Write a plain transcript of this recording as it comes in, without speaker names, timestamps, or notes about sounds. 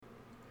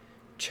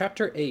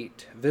Chapter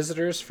 8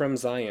 Visitors from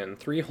Zion,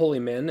 Three Holy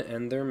Men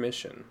and Their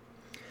Mission.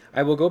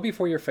 I will go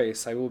before your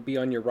face, I will be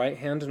on your right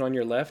hand and on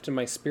your left, and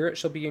my spirit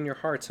shall be in your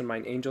hearts, and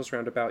mine angels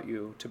round about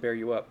you, to bear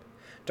you up.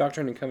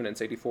 Doctrine and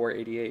Covenants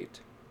 84:88.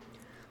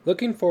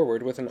 Looking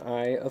forward with an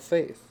eye of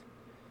faith.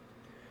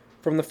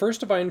 From the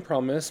first divine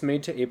promise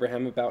made to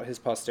Abraham about his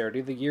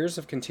posterity, the years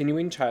of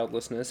continuing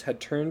childlessness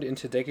had turned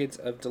into decades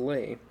of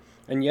delay.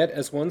 And yet,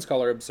 as one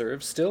scholar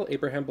observes, still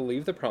Abraham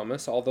believed the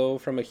promise, although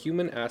from a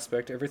human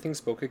aspect everything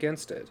spoke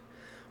against it.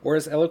 Or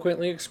as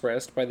eloquently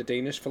expressed by the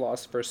Danish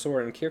philosopher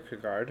Søren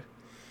Kierkegaard,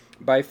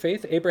 by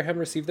faith Abraham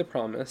received the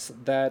promise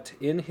that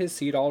in his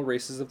seed all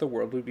races of the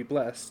world would be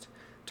blessed.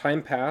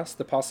 Time passed,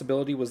 the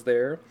possibility was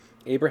there.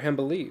 Abraham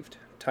believed.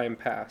 Time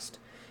passed.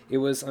 It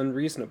was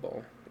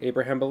unreasonable.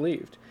 Abraham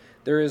believed.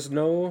 There is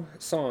no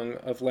song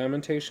of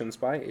lamentations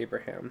by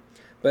Abraham,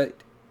 but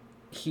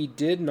he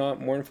did not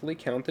mournfully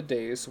count the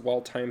days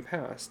while time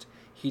passed.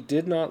 He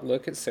did not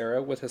look at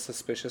Sarah with a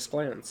suspicious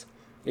glance.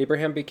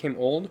 Abraham became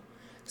old.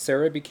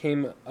 Sarah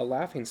became a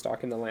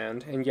laughingstock in the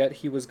land, and yet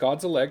he was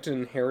God's elect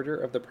and inheritor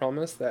of the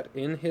promise that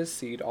in his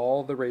seed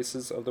all the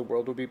races of the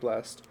world would be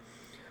blessed.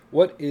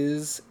 What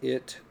is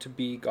it to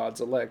be God's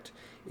elect?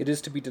 It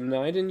is to be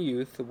denied in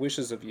youth the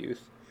wishes of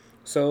youth,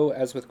 so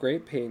as with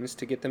great pains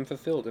to get them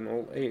fulfilled in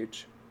old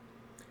age.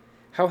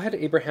 How had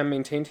Abraham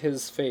maintained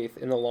his faith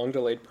in the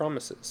long-delayed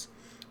promises?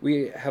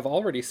 We have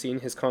already seen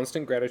his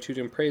constant gratitude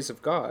and praise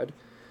of God,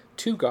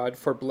 to God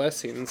for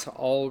blessings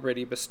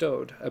already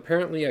bestowed,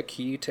 apparently a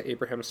key to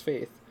Abraham's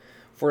faith.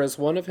 For as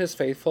one of his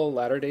faithful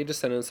latter-day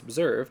descendants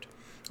observed,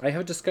 I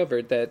have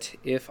discovered that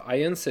if I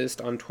insist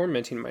on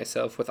tormenting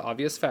myself with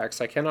obvious facts,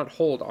 I cannot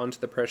hold on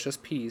to the precious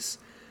peace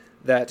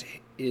that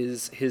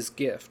is his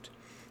gift.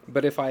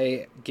 But if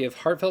I give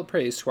heartfelt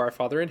praise to our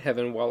Father in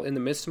heaven while in the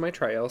midst of my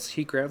trials,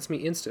 he grants me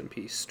instant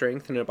peace,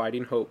 strength, and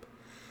abiding hope.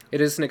 It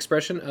is an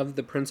expression of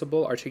the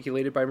principle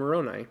articulated by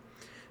Moroni,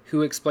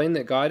 who explained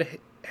that God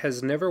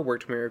has never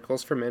worked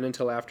miracles for men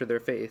until after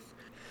their faith,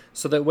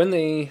 so that when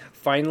they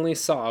finally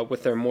saw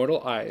with their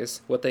mortal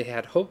eyes what they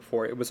had hoped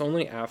for, it was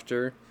only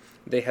after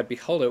they had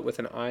beheld it with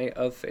an eye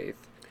of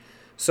faith.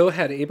 So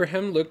had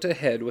Abraham looked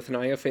ahead with an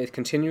eye of faith,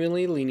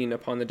 continually leaning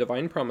upon the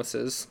divine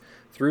promises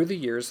through the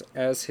years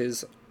as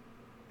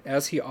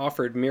he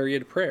offered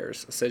myriad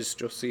prayers, says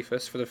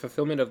Josephus, for the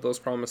fulfillment of those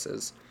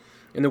promises.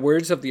 In the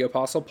words of the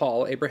Apostle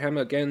Paul, Abraham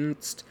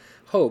against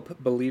hope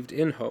believed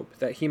in hope,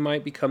 that he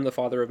might become the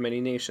father of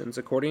many nations,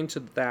 according to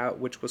that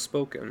which was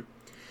spoken.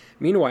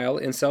 Meanwhile,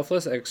 in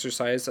selfless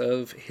exercise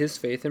of his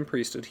faith in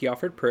priesthood, he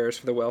offered prayers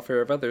for the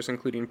welfare of others,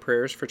 including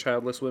prayers for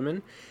childless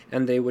women,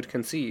 and they would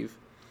conceive.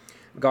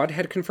 God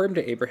had confirmed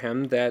to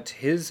Abraham that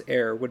his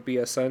heir would be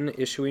a son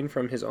issuing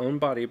from his own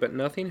body, but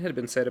nothing had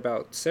been said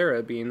about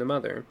Sarah being the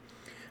mother.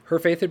 Her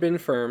faith had been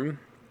firm,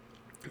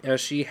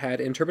 as she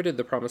had interpreted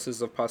the promises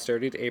of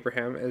posterity to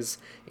Abraham as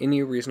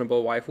any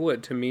reasonable wife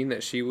would, to mean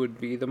that she would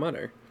be the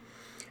mother.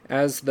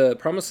 As the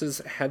promises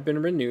had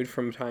been renewed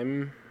from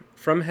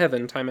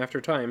heaven time after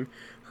time,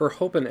 her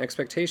hope and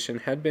expectation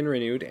had been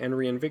renewed and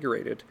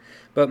reinvigorated.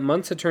 But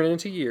months had turned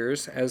into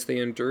years as they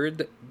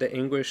endured the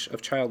anguish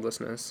of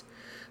childlessness.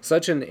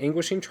 Such an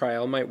anguishing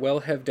trial might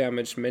well have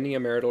damaged many a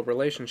marital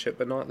relationship,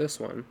 but not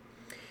this one.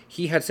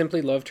 He had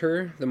simply loved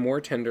her the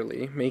more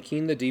tenderly,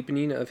 making the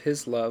deepening of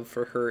his love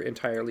for her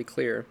entirely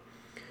clear.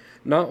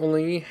 Not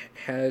only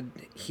had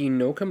he made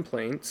no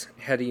complaints,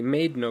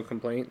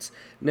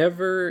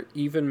 never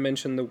even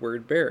mentioned the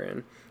word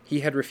barren, he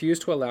had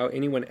refused to allow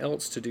anyone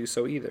else to do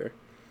so either.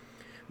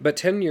 But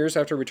 10 years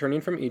after returning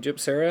from Egypt,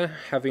 Sarah,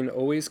 having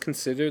always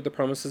considered the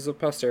promises of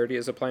posterity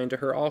as applying to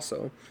her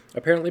also,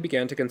 apparently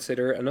began to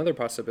consider another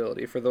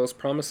possibility, for those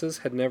promises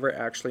had never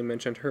actually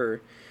mentioned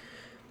her.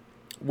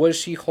 Was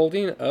she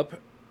holding up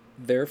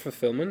their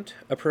fulfillment?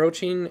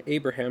 Approaching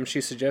Abraham,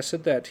 she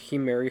suggested that he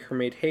marry her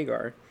maid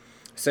Hagar.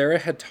 Sarah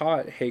had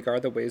taught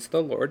Hagar the ways of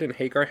the Lord, and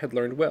Hagar had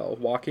learned well,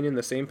 walking in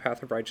the same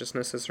path of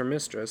righteousness as her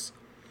mistress.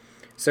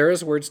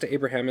 Sarah's words to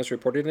Abraham is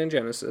reported in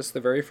Genesis, the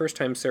very first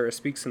time Sarah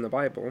speaks in the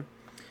Bible.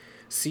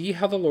 See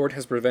how the Lord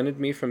has prevented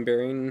me from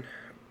bearing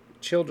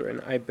children.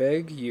 I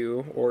beg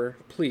you, or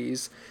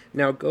please,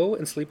 now go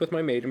and sleep with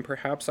my maid, and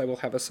perhaps I will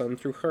have a son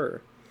through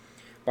her.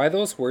 By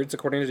those words,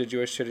 according to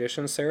Jewish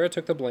tradition, Sarah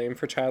took the blame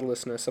for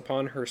childlessness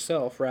upon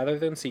herself rather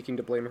than seeking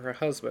to blame her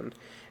husband,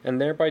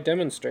 and thereby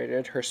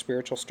demonstrated her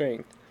spiritual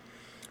strength.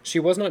 She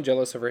was not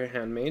jealous of her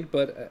handmaid,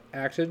 but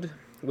acted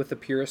with the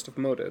purest of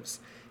motives,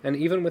 and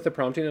even with the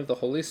prompting of the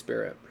Holy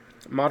Spirit.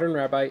 Modern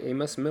Rabbi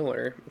Amos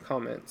Miller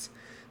comments,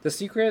 the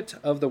secret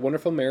of the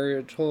wonderful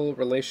marital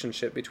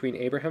relationship between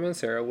Abraham and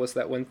Sarah was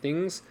that when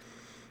things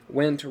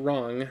went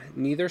wrong,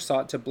 neither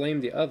sought to blame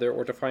the other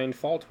or to find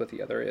fault with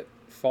the other.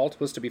 Fault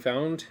was to be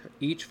found,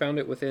 each found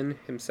it within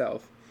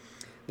himself.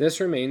 This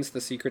remains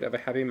the secret of a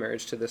happy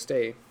marriage to this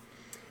day.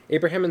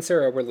 Abraham and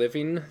Sarah were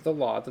living the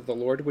law that the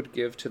Lord would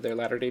give to their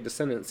latter-day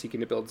descendants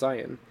seeking to build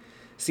Zion.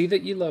 See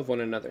that ye love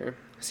one another.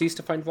 Cease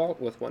to find fault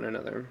with one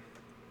another.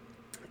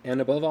 And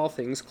above all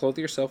things, clothe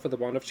yourself with the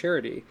bond of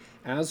charity,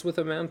 as with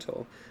a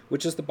mantle,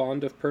 which is the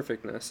bond of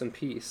perfectness and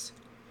peace.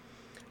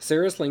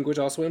 Sarah's language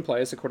also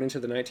implies, according to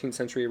the 19th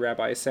century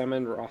Rabbi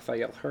Salmon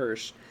Raphael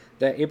Hirsch,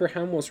 that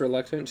Abraham was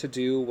reluctant to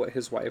do what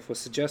his wife was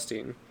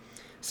suggesting.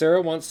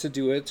 Sarah wants to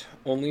do it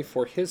only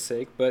for his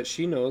sake, but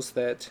she knows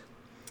that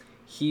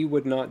he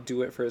would not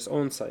do it for his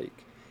own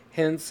sake.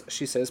 Hence,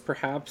 she says,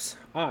 perhaps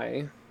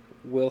I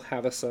will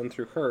have a son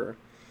through her.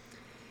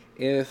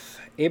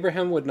 If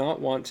Abraham would not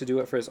want to do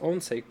it for his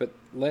own sake, but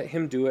let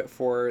him do it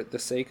for the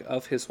sake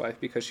of his wife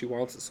because she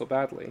wants it so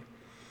badly.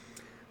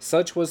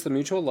 Such was the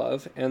mutual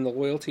love and the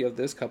loyalty of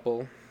this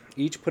couple,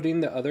 each putting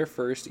the other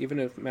first, even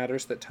in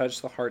matters that touch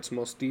the hearts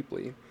most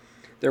deeply.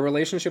 Their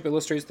relationship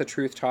illustrates the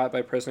truth taught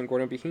by President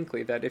Gordon B.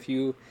 Hinckley that if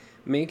you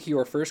make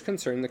your first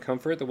concern the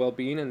comfort, the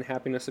well-being, and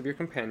happiness of your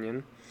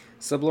companion,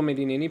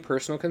 sublimating any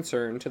personal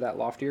concern to that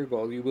loftier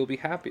goal, you will be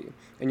happy,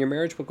 and your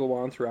marriage will go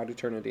on throughout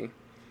eternity.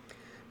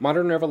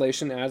 Modern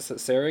revelation adds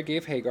that Sarah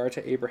gave Hagar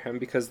to Abraham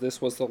because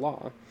this was the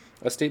law,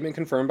 a statement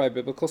confirmed by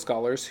biblical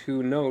scholars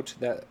who note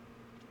that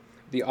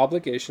the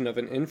obligation of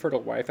an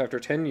infertile wife after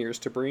 10 years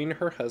to bring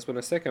her husband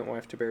a second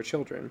wife to bear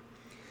children.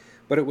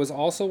 But it was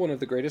also one of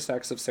the greatest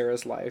acts of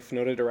Sarah's life,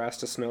 noted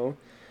Erastus Snow,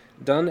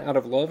 done out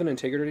of love and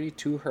integrity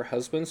to her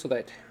husband so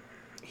that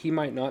he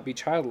might not be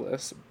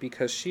childless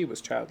because she was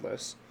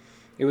childless.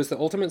 It was the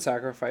ultimate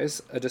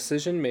sacrifice, a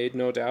decision made,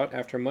 no doubt,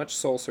 after much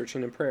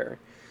soul-searching and prayer.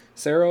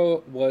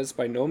 Sarah was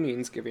by no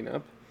means giving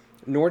up,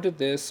 nor did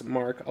this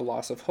mark a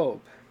loss of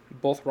hope.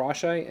 Both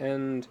Rashi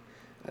and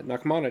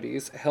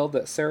Nachmanides held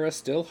that Sarah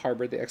still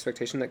harbored the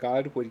expectation that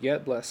God would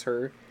yet bless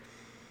her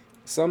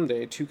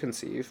someday to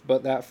conceive,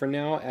 but that for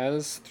now,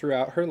 as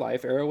throughout her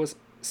life,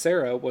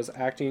 Sarah was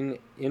acting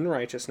in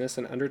righteousness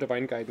and under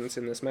divine guidance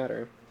in this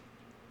matter.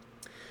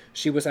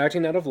 She was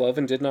acting out of love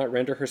and did not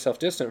render herself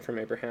distant from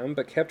Abraham,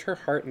 but kept her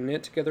heart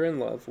knit together in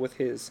love with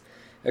his.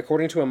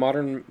 According to a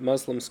modern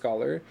Muslim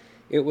scholar,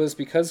 it was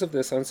because of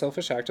this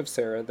unselfish act of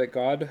Sarah that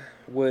God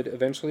would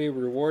eventually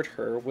reward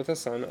her with a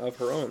son of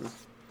her own.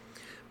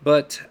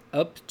 But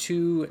up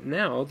to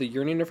now, the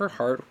yearning of her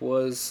heart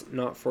was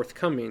not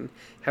forthcoming,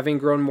 having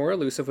grown more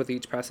elusive with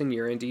each passing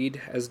year.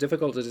 Indeed, as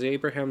difficult as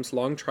Abraham's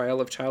long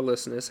trial of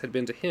childlessness had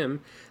been to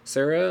him,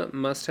 Sarah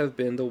must have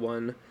been the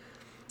one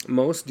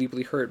most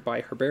deeply hurt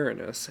by her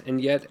barrenness, and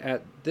yet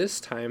at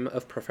this time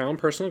of profound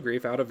personal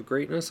grief, out of the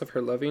greatness of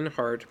her loving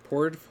heart,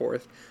 poured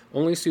forth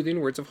only soothing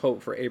words of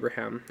hope for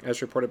Abraham,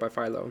 as reported by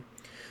Philo.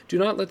 Do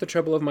not let the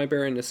trouble of my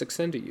barrenness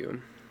extend to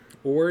you,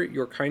 or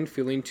your kind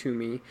feeling to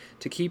me,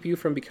 to keep you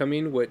from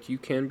becoming what you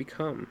can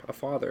become, a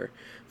father.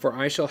 For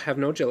I shall have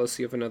no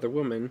jealousy of another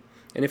woman,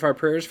 and if our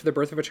prayers for the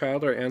birth of a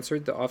child are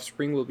answered, the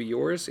offspring will be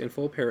yours in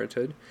full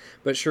parenthood,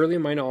 but surely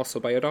mine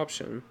also by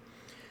adoption.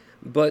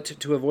 But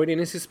to avoid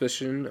any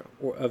suspicion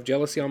of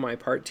jealousy on my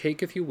part,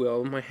 take, if you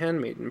will, my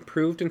handmaiden,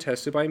 proved and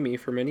tested by me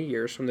for many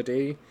years from the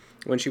day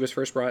when she was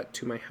first brought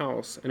to my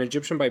house, an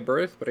Egyptian by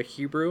birth, but a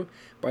Hebrew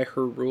by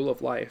her rule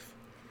of life.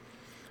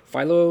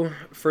 Philo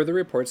further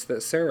reports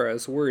that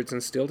Sarah's words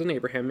instilled in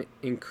Abraham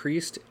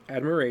increased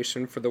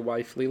admiration for the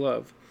wifely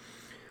love,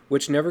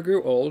 which never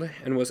grew old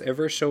and was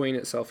ever showing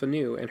itself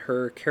anew, and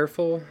her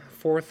careful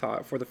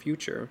forethought for the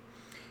future.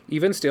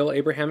 Even still,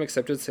 Abraham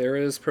accepted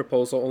Sarah's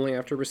proposal only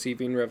after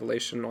receiving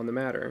revelation on the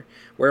matter,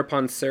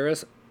 whereupon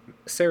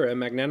Sarah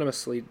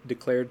magnanimously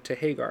declared to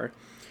Hagar,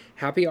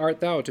 "Happy art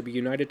thou to be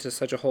united to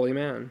such a holy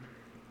man."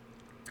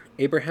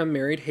 Abraham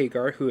married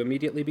Hagar, who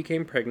immediately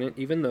became pregnant,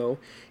 even though,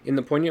 in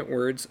the poignant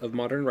words of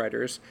modern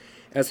writers,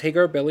 as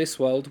Hagar's belly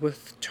swelled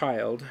with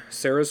child,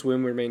 Sarah's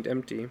womb remained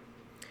empty.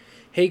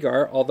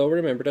 Hagar, although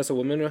remembered as a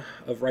woman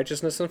of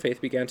righteousness and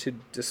faith, began to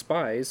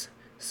despise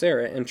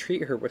Sarah and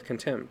treat her with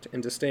contempt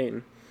and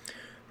disdain.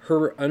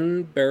 Her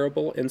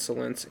unbearable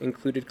insolence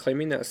included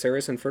claiming that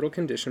Sarah's infertile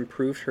condition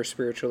proved her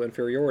spiritual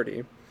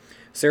inferiority.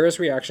 Sarah's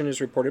reaction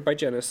is reported by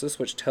Genesis,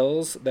 which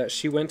tells that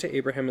she went to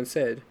Abraham and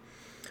said,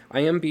 "I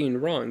am being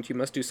wronged, you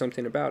must do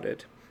something about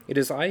it. It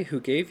is I who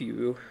gave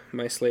you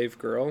my slave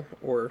girl,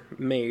 or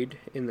maid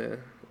in the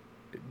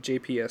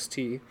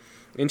JPST,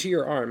 into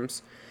your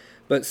arms,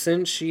 but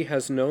since she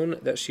has known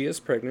that she is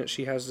pregnant,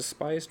 she has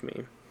despised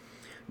me."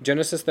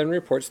 Genesis then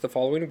reports the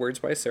following words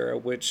by Sarah,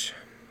 which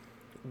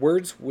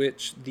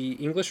the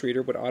English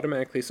reader would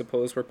automatically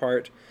suppose were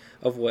part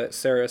of what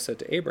Sarah said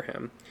to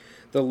Abraham.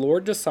 "The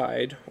Lord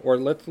decide, or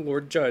let the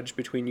Lord judge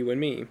between you and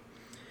me."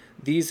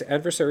 These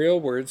adversarial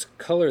words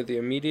color the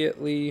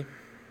immediately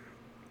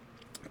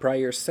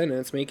prior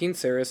sentence, making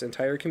Sarah's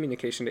entire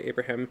communication to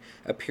Abraham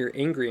appear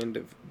angry and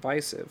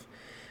divisive.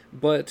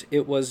 But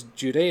it was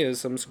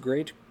Judaism's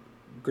great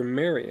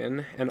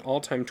grammarian and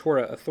all-time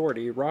Torah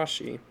authority,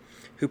 Rashi,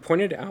 who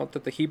pointed out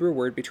that the Hebrew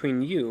word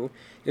 "between you"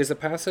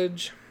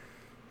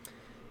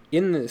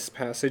 in this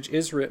passage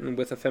is written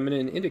with a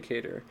feminine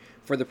indicator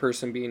for the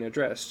person being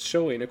addressed,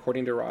 showing,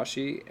 according to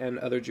Rashi and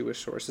other Jewish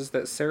sources,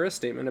 that Sarah's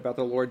statement about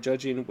the Lord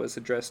judging was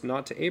addressed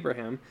not to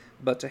Abraham,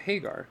 but to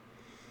Hagar.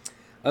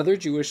 Other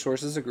Jewish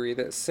sources agree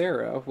that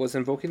Sarah was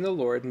invoking the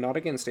Lord not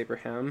against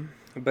Abraham,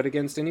 but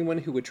against anyone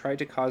who would try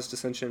to cause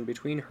dissension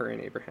between her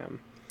and Abraham.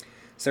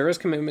 Sarah's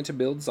commitment to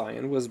build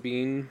Zion was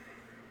being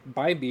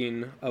by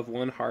being of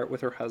one heart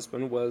with her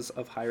husband was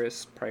of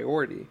highest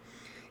priority,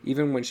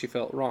 even when she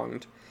felt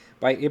wronged.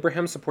 By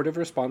Abraham's supportive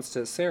response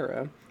to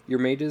Sarah, "Your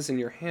maid is in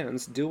your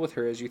hands, deal with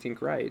her as you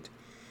think right,"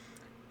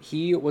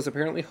 he was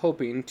apparently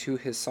hoping to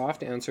his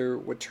soft answer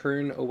would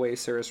turn away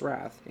Sarah's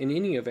wrath. In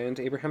any event,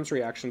 Abraham's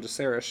reaction to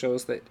Sarah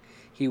shows that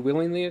he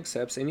willingly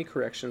accepts any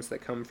corrections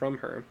that come from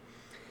her.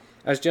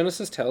 As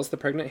Genesis tells, the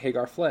pregnant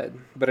Hagar fled,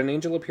 but an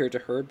angel appeared to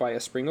her by a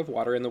spring of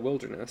water in the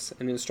wilderness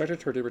and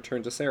instructed her to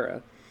return to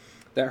Sarah.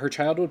 That her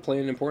child would play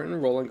an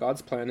important role in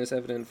God's plan is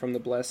evident from the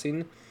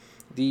blessing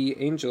the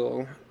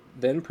angel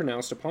then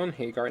pronounced upon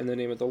Hagar in the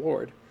name of the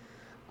Lord.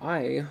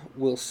 "I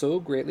will so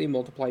greatly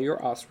multiply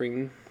your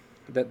offspring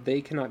that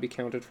they cannot be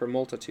counted for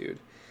multitude."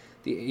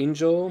 The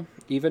angel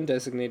even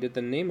designated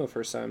the name of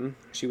her son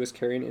she was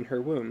carrying in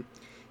her womb.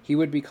 He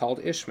would be called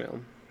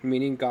Ishmael,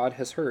 meaning God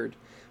has heard.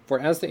 For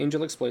as the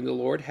angel explained, the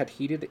Lord had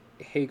heeded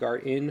Hagar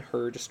in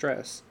her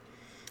distress.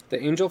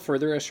 The angel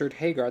further assured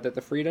Hagar that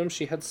the freedom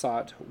she had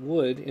sought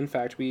would, in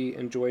fact, be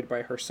enjoyed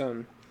by her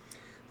son.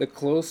 The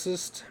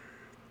closest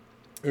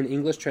an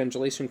English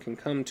translation can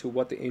come to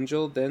what the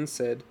angel then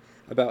said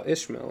about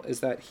Ishmael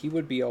is that he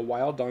would be a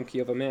wild donkey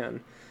of a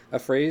man, a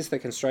phrase that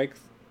can strike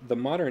the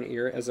modern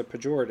ear as a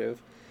pejorative,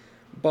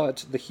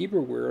 but the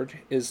Hebrew word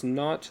is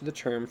not the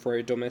term for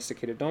a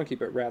domesticated donkey,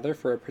 but rather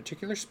for a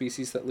particular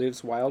species that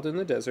lives wild in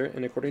the desert,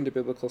 and according to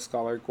biblical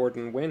scholar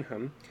Gordon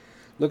Wenham,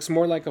 looks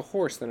more like a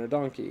horse than a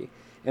donkey,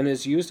 and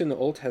is used in the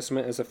Old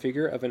Testament as a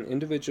figure of an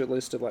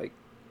individualistic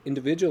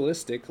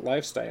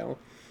lifestyle,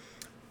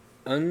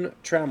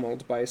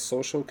 untrammeled by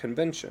social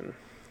convention.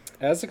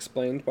 As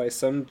explained by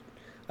some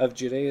of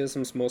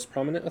Judaism's most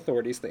prominent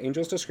authorities, the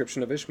angel's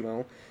description of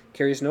Ishmael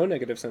carries no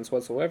negative sense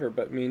whatsoever,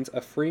 but means a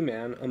free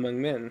man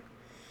among men,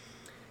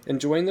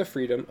 enjoying the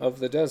freedom of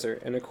the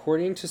desert. And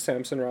according to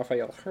Samson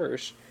Raphael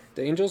Hirsch,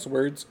 the angel's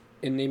words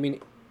in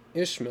naming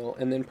Ishmael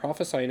and then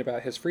prophesying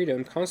about his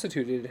freedom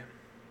constituted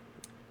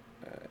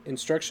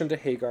instruction to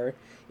Hagar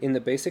in the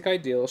basic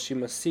ideal she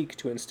must seek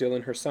to instill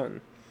in her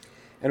son,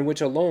 and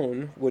which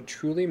alone would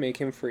truly make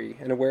him free,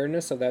 an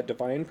awareness of that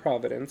divine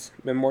providence,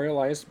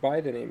 memorialized by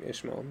the name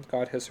Ishmael,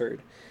 God has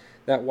heard,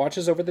 that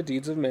watches over the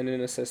deeds of men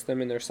and assists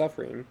them in their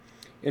suffering.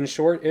 In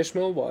short,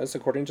 Ishmael was,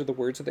 according to the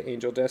words of the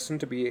angel,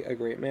 destined to be a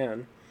great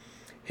man.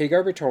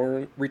 Hagar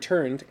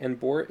returned and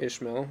bore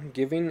Ishmael,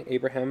 giving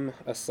Abraham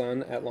a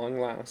son at long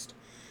last.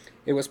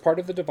 It was part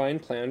of the divine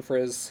plan, for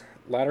as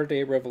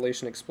latter-day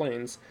revelation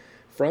explains,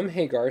 from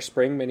Hagar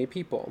sprang many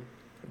people.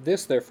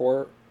 This,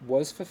 therefore,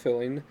 was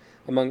fulfilling,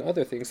 among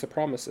other things, the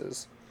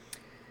promises.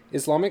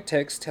 Islamic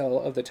texts tell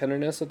of the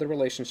tenderness of the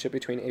relationship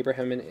between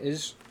Abraham and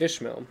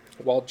Ishmael,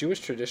 while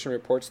Jewish tradition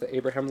reports that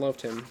Abraham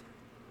loved him.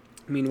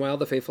 Meanwhile,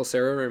 the faithful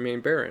Sarah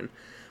remained barren.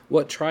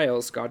 What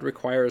trials God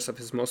requires of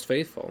his most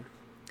faithful.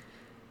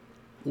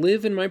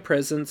 "Live in my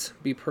presence,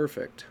 be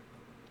perfect."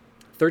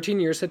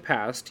 13 years had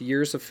passed,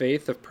 years of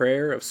faith, of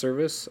prayer, of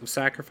service, of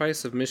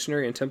sacrifice, of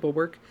missionary and temple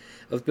work,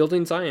 of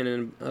building Zion,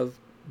 and of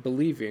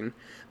believing.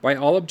 By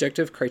all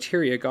objective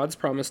criteria, God's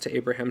promise to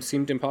Abraham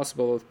seemed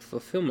impossible of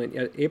fulfillment,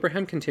 yet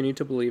Abraham continued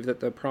to believe that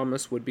the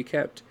promise would be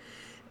kept,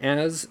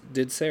 as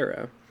did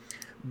Sarah.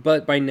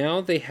 But by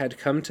now they had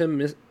come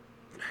to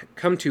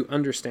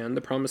understand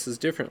the promises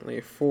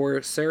differently,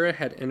 for Sarah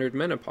had entered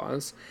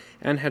menopause,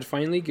 and had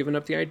finally given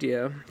up the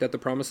idea that the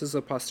promises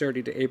of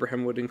posterity to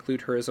Abraham would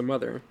include her as a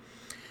mother.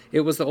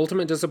 It was the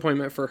ultimate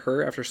disappointment for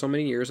her after so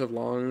many years of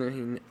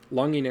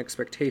longing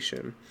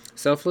expectation,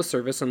 selfless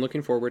service, and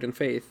looking forward in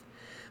faith.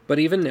 But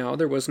even now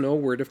there was no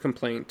word of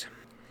complaint.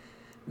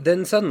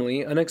 Then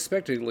suddenly,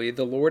 unexpectedly,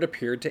 the Lord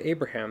appeared to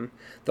Abraham.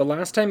 The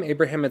last time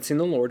Abraham had seen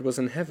the Lord was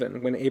in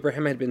heaven, when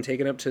Abraham had been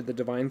taken up to the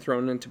divine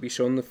throne and to be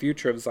shown the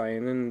future of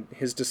Zion, and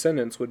his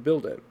descendants would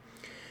build it.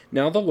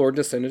 Now the Lord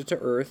descended to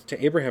earth,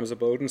 to Abraham's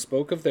abode, and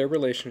spoke of their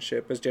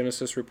relationship, as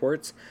Genesis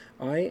reports,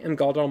 "I am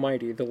God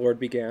Almighty," the Lord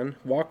began,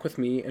 "walk with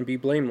me and be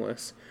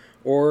blameless."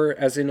 Or,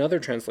 as in other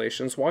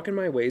translations, "walk in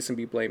my ways and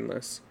be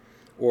blameless."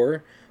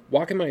 Or,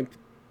 "walk in my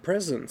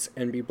presence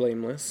and be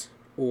blameless."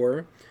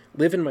 Or,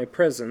 "live in my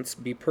presence,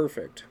 be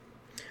perfect."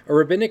 A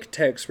rabbinic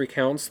text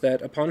recounts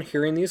that upon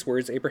hearing these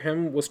words,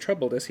 Abraham was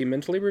troubled as he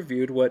mentally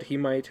reviewed what he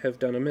might have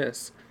done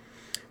amiss.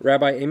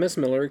 Rabbi Amos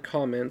Miller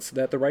comments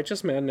that the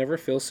righteous man never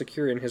feels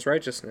secure in his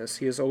righteousness.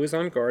 He is always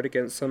on guard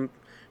against some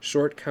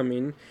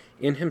shortcoming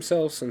in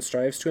himself and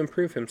strives to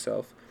improve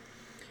himself.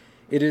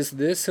 It is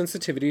this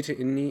sensitivity to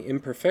any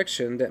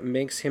imperfection that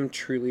makes him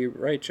truly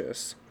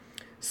righteous.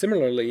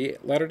 Similarly,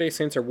 Latter-day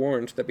Saints are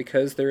warned that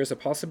because there is a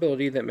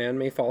possibility that man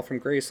may fall from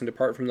grace and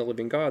depart from the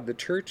living God, the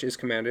church is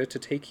commanded to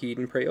take heed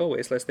and pray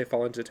always, lest they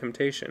fall into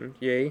temptation.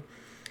 Yea,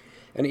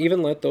 and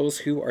even let those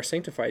who are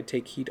sanctified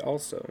take heed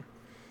also.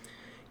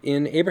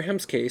 In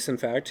Abraham's case, in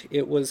fact,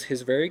 it was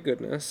his very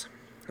goodness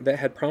that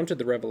had prompted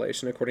the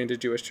revelation, according to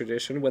Jewish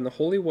tradition. When the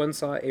Holy One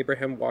saw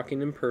Abraham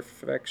walking in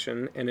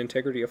perfection and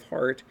integrity of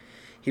heart,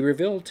 he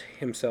revealed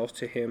himself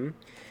to him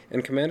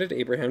and commanded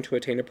Abraham to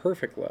attain a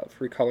perfect love,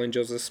 recalling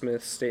Joseph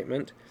Smith's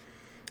statement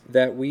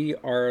that we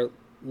are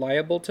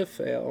liable to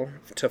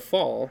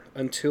fall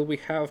until we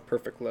have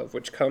perfect love,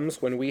 which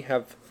comes when we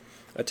have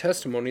a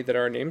testimony that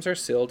our names are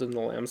sealed in the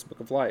Lamb's book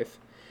of life.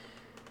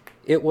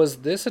 It was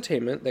this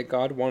attainment that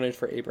God wanted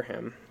for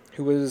Abraham,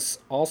 who was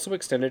also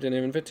extended an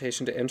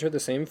invitation to enter the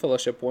same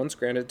fellowship once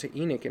granted to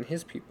Enoch and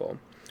his people,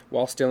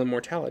 while still in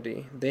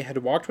mortality. They had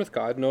walked with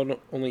God, not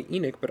only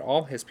Enoch, but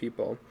all his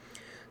people,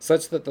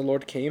 such that the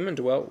Lord came and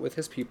dwelt with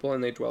his people,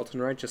 and they dwelt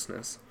in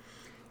righteousness.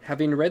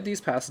 Having read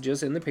these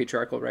passages in the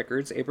patriarchal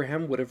records,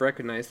 Abraham would have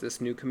recognized this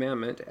new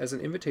commandment as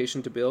an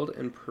invitation to build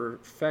and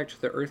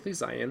perfect the earthly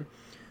Zion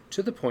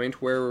to the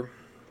point where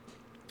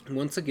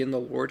once again the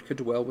Lord could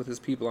dwell with his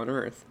people on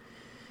earth.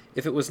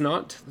 If it was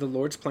not the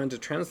Lord's plan to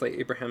translate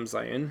Abraham's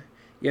Zion,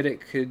 yet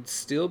it could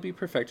still be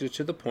perfected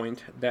to the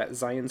point that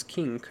Zion's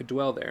king could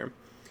dwell there.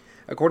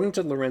 According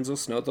to Lorenzo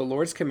Snow, the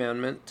Lord's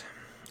command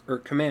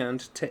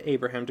to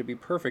Abraham to be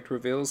perfect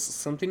reveals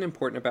something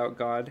important about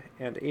God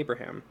and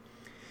Abraham.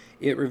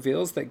 It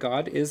reveals that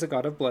God is a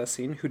God of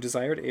blessing who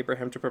desired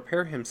Abraham to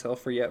prepare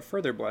himself for yet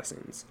further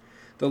blessings.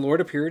 The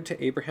Lord appeared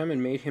to Abraham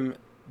and made him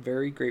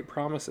very great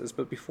promises,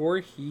 but before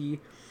he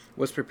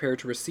was prepared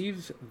to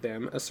receive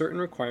them, a certain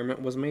requirement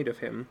was made of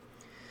him,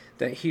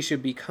 that he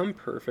should become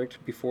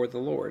perfect before the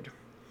Lord.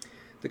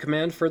 The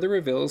command further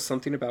reveals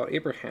something about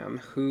Abraham,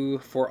 who,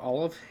 for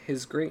all of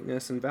his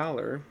greatness and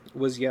valor,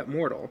 was yet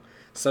mortal,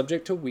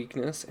 subject to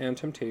weakness and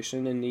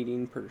temptation and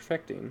needing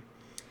perfecting.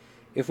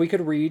 If we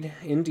could read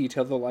in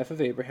detail the life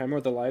of Abraham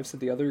or the lives of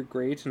the other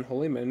great and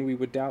holy men, we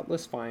would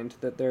doubtless find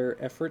that their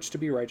efforts to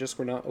be righteous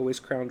were not always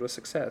crowned with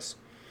success,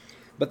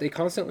 but they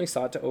constantly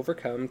sought to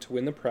overcome, to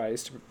win the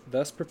prize, to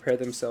thus prepare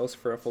themselves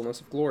for a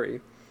fullness of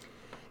glory.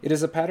 It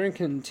is a pattern,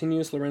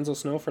 continues Lorenzo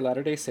Snow, for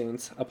Latter-day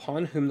Saints,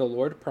 upon whom the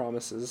Lord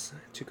promises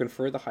to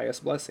confer the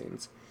highest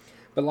blessings.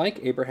 But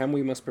like Abraham,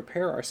 we must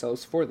prepare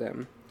ourselves for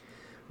them.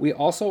 We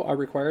also are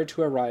required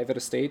to arrive at a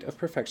state of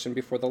perfection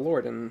before the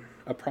Lord, in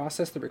a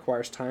process that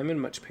requires time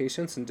and much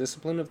patience and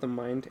discipline of the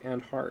mind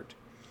and heart.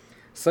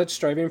 Such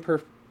striving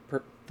for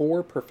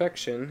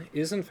perfection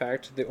is in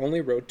fact the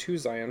only road to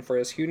Zion, for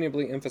as Hugh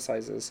Nibley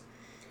emphasizes,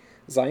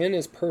 Zion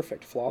is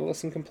perfect,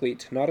 flawless, and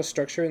complete, not a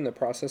structure in the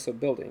process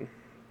of building.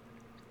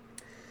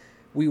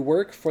 We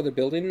work for the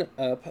building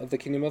up of the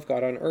kingdom of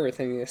God on earth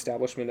and the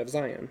establishment of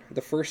Zion.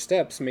 The first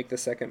steps make the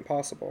second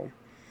possible.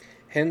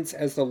 Hence,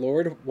 as the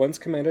Lord once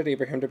commanded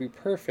Abraham to be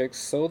perfect,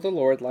 so the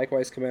Lord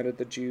likewise commanded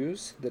the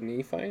Jews, the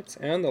Nephites,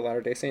 and the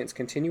Latter-day Saints,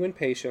 continue in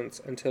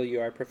patience until you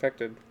are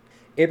perfected.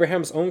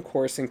 Abraham's own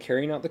course in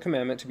carrying out the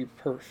commandment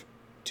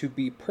to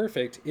be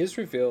perfect is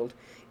revealed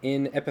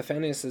in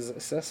Epiphanius'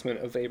 assessment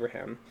of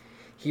Abraham.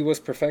 He was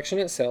perfection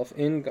itself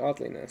in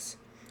godliness.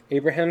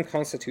 Abraham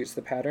constitutes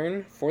the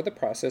pattern for the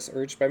process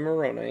urged by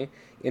Moroni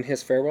in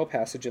his farewell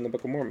passage in the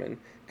Book of Mormon.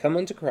 Come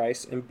unto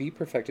Christ and be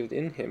perfected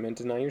in him, and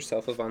deny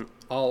yourself of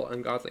all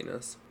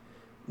ungodliness.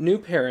 New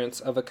parents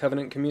of a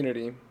covenant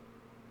community.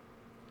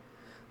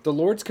 The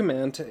Lord's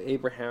command to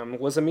Abraham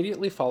was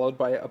immediately followed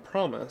by a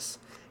promise,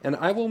 and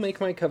I will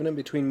make my covenant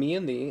between me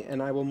and thee,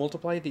 and I will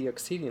multiply thee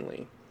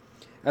exceedingly.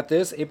 At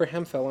this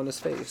Abraham fell on his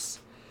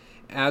face.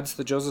 Adds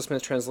the Joseph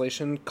Smith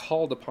translation,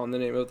 called upon the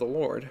name of the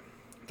Lord.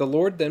 The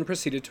Lord then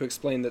proceeded to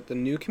explain that the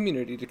new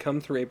community to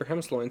come through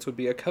Abraham's loins would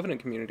be a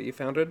covenant community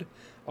founded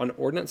on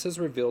ordinances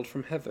revealed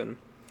from heaven.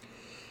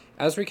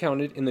 As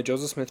recounted in the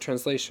Joseph Smith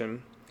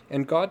translation,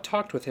 and God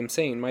talked with him,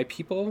 saying, My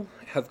people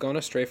have gone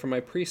astray from my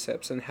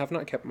precepts, and have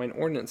not kept mine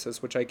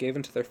ordinances which I gave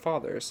unto their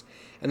fathers,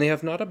 and they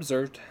have not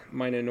observed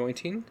mine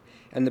anointing,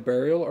 and the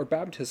burial or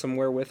baptism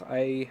wherewith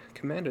I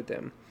commanded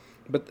them,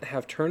 but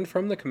have turned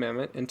from the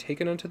commandment, and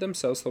taken unto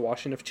themselves the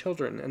washing of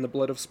children, and the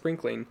blood of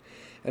sprinkling,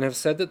 and have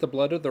said that the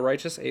blood of the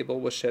righteous Abel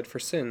was shed for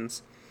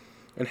sins,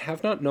 and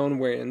have not known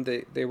wherein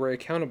they were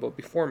accountable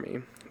before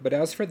me. But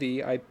as for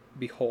thee,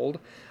 behold,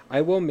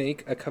 I will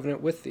make a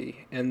covenant with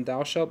thee, and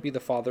thou shalt be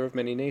the father of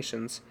many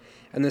nations.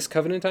 And this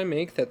covenant I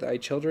make, that thy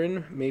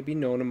children may be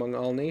known among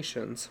all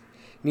nations.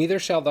 Neither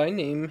shall thy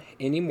name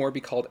any more be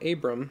called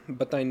Abram,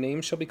 but thy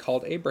name shall be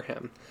called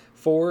Abraham.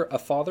 For a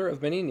father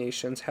of many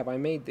nations have I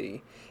made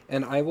thee,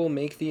 and I will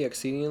make thee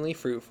exceedingly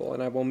fruitful,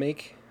 and I will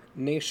make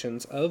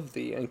nations of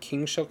thee, and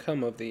kings shall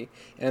come of thee,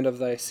 and of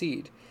thy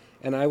seed.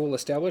 And I will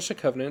establish a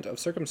covenant of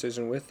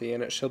circumcision with thee,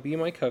 and it shall be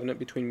my covenant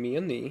between me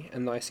and thee,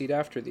 and thy seed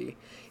after thee,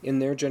 in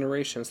their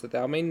generations, that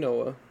thou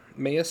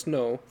mayest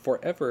know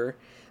forever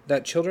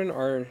that children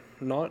are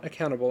not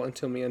accountable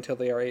unto me until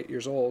they are 8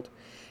 years old.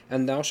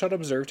 And thou shalt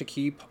observe to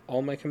keep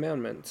all my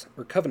commandments,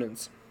 or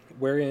covenants,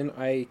 wherein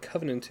I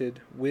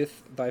covenanted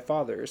with thy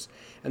fathers.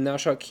 And thou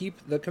shalt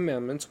keep the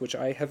commandments which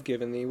I have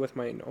given thee with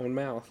mine own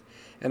mouth.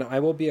 And I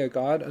will be a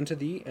God unto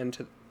thee, and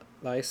to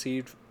thy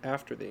seed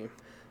after thee.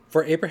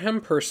 For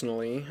Abraham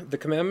personally, the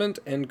commandment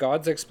and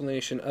God's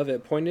explanation of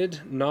it pointed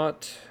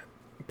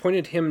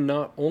him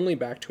not only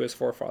back to his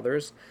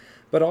forefathers,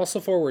 but also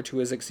forward to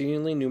his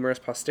exceedingly numerous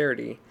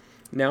posterity,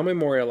 now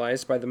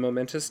memorialized by the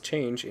momentous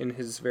change in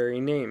his very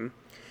name.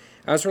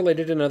 As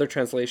related in other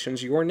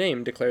translations, your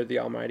name, declared the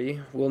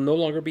Almighty, will no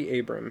longer be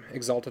Abram,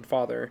 exalted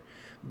father,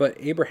 but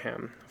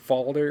Abraham,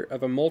 father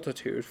of a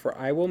multitude, for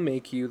I will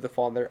make you the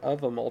father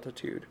of a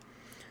multitude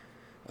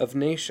of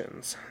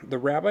nations. The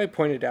rabbi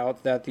pointed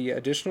out that the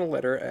additional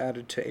letter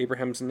added to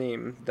Abraham's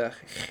name, the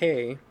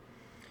He,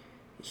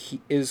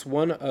 is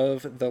one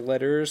of the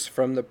letters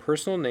from the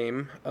personal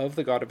name of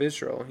the God of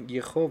Israel,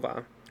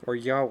 Yehovah, or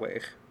Yahweh,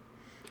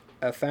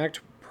 a fact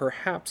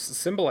perhaps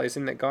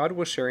symbolizing that God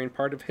was sharing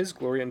part of his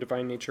glory and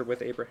divine nature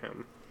with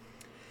Abraham.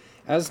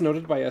 As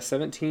noted by a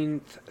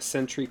 17th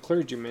century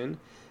clergyman,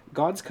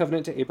 God's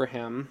covenant to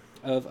Abraham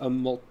of a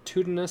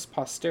multitudinous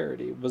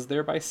posterity was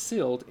thereby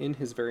sealed in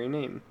his very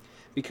name.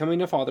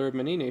 Becoming a father of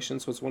many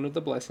nations was one of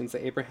the blessings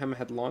that Abraham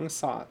had long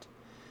sought,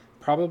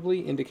 probably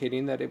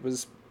indicating that it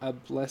was a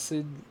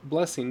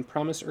blessing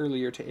promised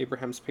earlier to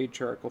Abraham's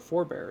patriarchal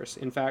forebears.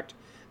 In fact,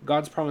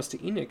 God's promise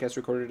to Enoch, as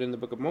recorded in the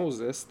book of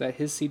Moses, that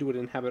his seed would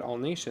inhabit all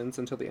nations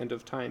until the end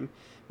of time,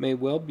 may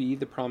well be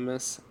the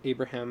promise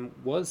Abraham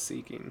was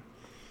seeking.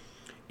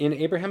 In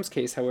Abraham's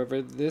case,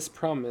 however, this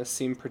promise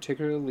seemed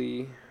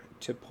particularly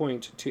to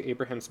point to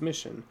Abraham's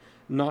mission,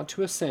 not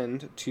to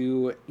ascend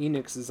to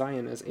Enoch's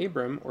Zion as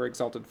Abram, or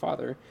exalted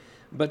father,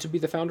 but to be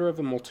the founder of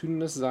a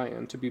multitudinous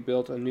Zion, to be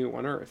built anew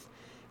on earth,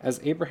 as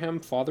Abraham,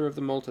 father of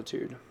the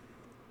multitude.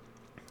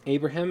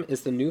 Abraham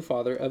is the new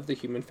father of the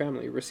human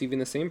family, receiving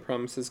the same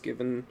promises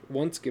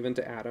once given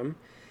to Adam,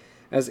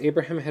 as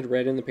Abraham had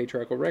read in the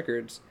patriarchal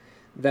records,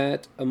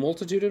 that a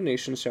multitude of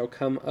nations shall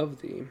come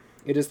of thee.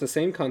 It is the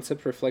same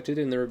concept reflected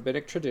in the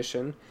rabbinic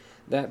tradition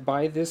that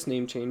by this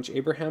name change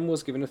Abraham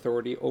was given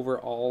authority over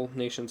all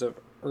nations of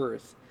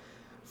earth.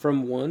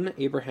 From one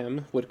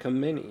Abraham would come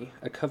many,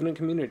 a covenant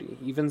community,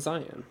 even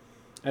Zion,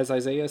 as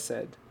Isaiah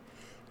said.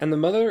 And the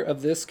mother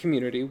of this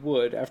community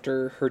would,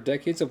 after her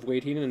decades of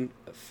waiting in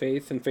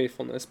faith and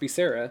faithfulness, be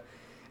Sarah.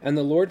 And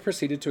the Lord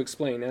proceeded to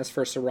explain, as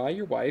for Sarai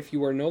your wife,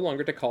 you are no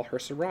longer to call her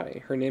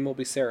Sarai. Her name will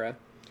be Sarah.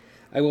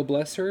 I will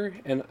bless her,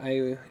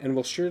 and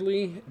will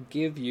surely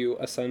give you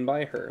a son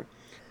by her.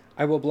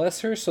 I will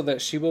bless her so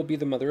that she will be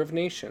the mother of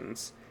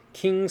nations.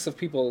 Kings of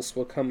peoples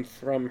will come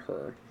from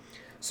her.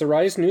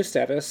 Sarai's new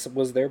status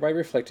was thereby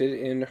reflected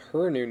in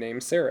her new name,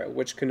 Sarah,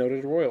 which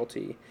connoted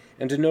royalty,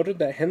 and denoted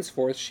that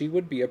henceforth she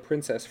would be a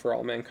princess for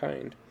all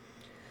mankind.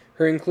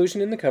 Her inclusion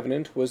in the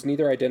covenant was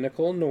neither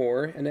identical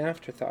nor an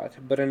afterthought,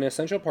 but an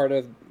essential part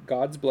of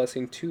God's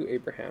blessing to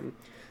Abraham,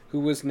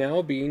 who was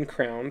now being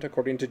crowned,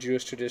 according to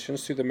Jewish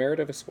traditions, through the merit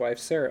of his wife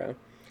Sarah.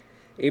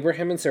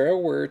 Abraham and Sarah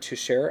were to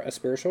share a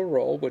spiritual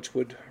role which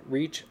would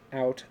reach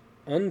out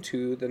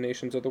unto the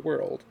nations of the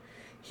world.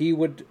 He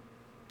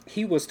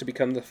was to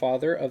become the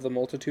father of the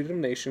multitude of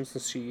nations,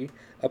 and she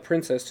a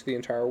princess to the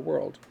entire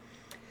world.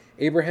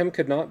 Abraham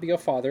could not be a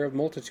father of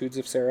multitudes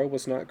if Sarah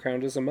was not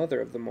crowned as a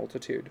mother of the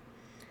multitude.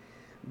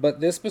 But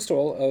this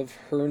bestowal of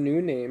her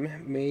new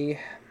name may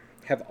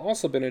have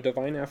also been a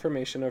divine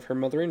affirmation of her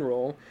mothering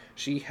role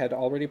she had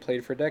already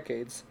played for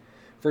decades.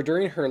 For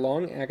during her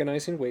long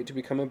agonizing wait to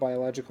become a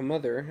biological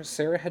mother,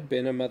 Sarah had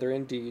been a mother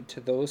indeed to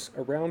those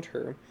around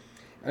her,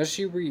 as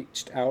she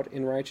reached out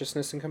in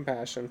righteousness and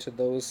compassion to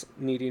those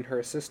needing her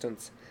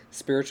assistance,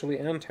 spiritually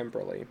and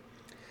temporally.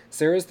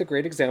 Sarah is the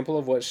great example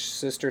of what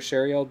Sister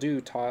Sherry L. Dew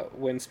taught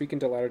when speaking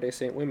to Latter-day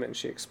Saint women.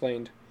 She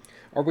explained,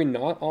 "Are we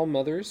not all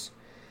mothers?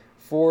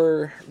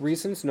 For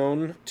reasons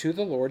known to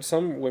the Lord,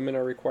 some women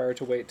are required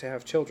to wait to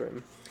have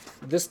children.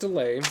 This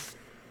delay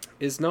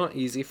is not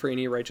easy for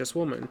any righteous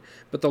woman,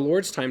 but the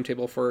Lord's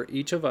timetable for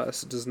each of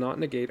us does not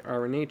negate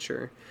our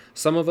nature.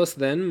 Some of us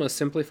then must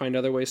simply find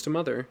other ways to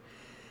mother.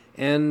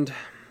 And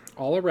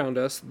all around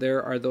us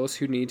there are those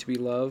who need to be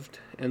loved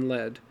and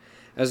led.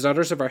 As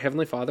daughters of our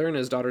Heavenly Father and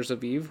as daughters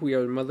of Eve, we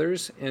are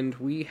mothers, and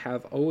we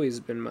have always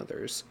been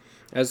mothers,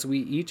 as we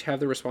each have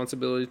the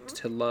responsibility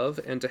to love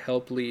and to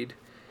help lead.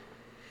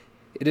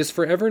 It is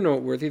forever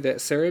noteworthy that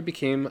Sarah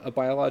became a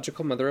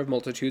biological mother of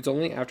multitudes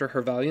only after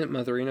her valiant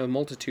mothering of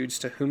multitudes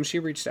to whom she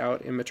reached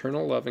out in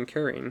maternal love and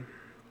caring.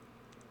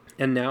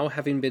 And now,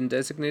 having been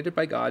designated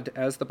by God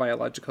as the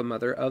biological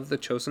mother of the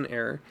chosen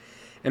heir,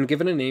 and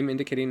given a name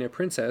indicating a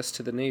princess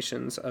to the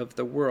nations of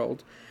the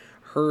world,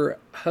 her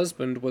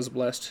husband was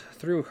blessed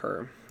through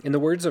her. In the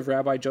words of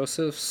Rabbi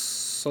Joseph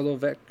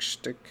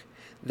Soloveitchik,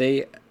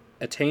 they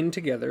attained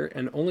together,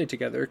 and only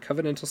together,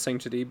 covenantal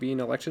sanctity, being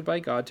elected by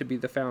God to be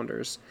the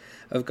founders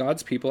of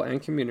God's people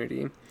and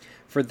community.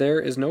 For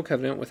there is no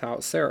covenant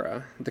without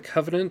Sarah. The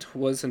covenant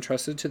was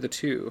entrusted to the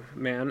two,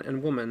 man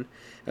and woman,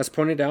 as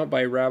pointed out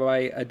by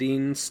Rabbi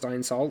Adin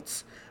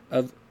Steinsaltz.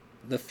 Of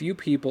the few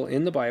people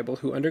in the Bible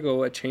who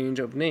undergo a change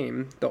of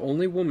name, the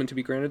only woman to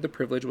be granted the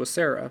privilege was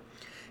Sarah.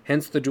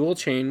 Hence the dual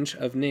change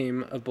of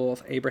name of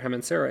both Abraham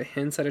and Sarah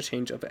hints at a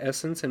change of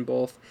essence in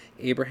both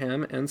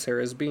Abraham and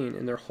Sarah's being,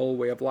 in their whole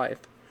way of life.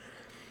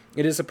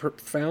 It is a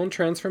profound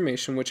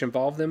transformation which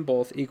involved them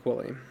both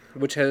equally,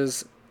 which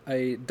has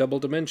a double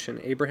dimension,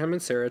 Abraham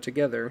and Sarah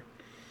together.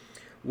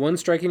 One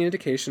striking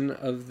indication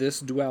of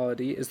this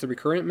duality is the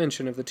recurrent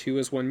mention of the two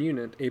as one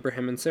unit,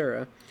 Abraham and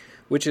Sarah,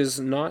 which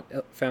is not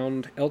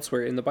found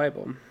elsewhere in the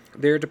Bible.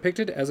 They are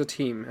depicted as a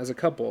team, as a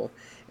couple,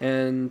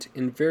 and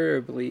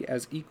invariably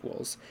as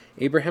equals.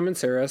 Abraham and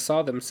Sarah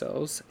saw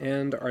themselves,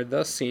 and are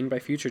thus seen by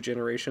future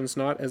generations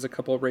not as a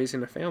couple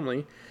raising a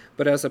family,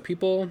 but as a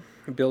people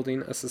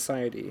building a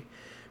society,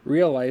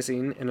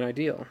 realizing an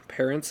ideal,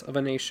 parents of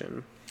a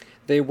nation.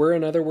 They were,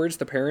 in other words,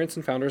 the parents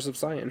and founders of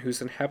Zion,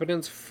 whose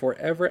inhabitants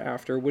forever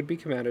after would be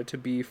commanded to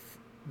be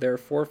their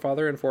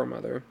forefather and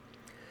foremother.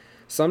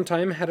 Some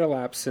time had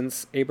elapsed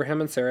since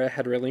Abraham and Sarah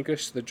had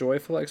relinquished the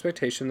joyful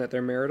expectation that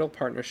their marital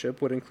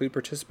partnership would include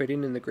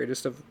participating in the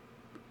greatest of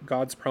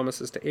God's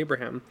promises to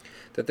Abraham,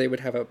 that they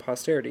would have a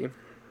posterity.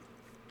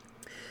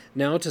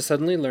 Now, to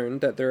suddenly learn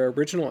that their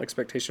original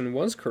expectation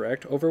was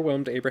correct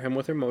overwhelmed Abraham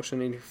with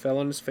emotion, and he fell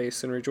on his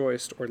face and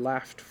rejoiced, or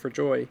laughed for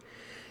joy.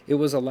 It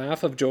was a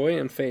laugh of joy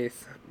and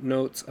faith,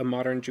 notes a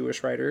modern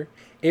Jewish writer.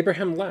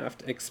 Abraham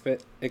laughed,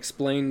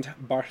 explained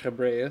Bar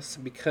Hebraeus,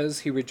 because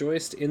he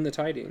rejoiced in the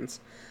tidings.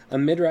 A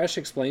midrash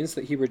explains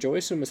that he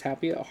rejoiced and was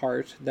happy at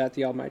heart that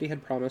the Almighty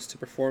had promised to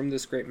perform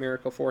this great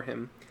miracle for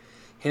him.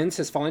 Hence,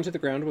 his falling to the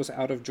ground was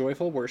out of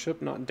joyful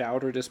worship, not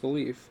doubt or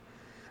disbelief.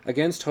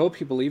 Against hope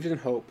he believed in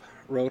hope,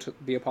 wrote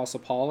the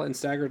Apostle Paul, and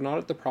staggered not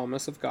at the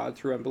promise of God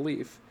through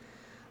unbelief,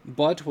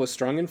 but was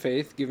strong in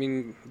faith,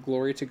 giving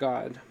glory to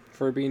God.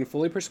 For being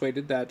fully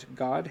persuaded that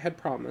God had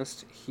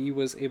promised, he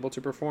was able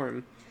to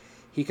perform.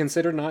 He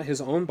considered not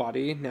his own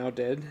body, now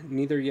dead,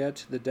 neither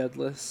yet the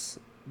deadness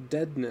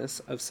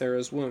of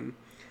Sarah's womb.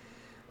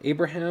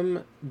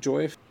 Abraham's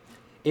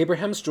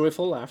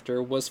joyful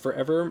laughter was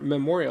forever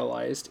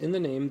memorialized in the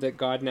name that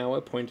God now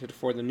appointed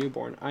for the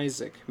newborn,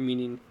 Isaac,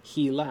 meaning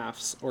he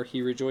laughs or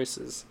he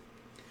rejoices.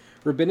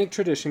 Rabbinic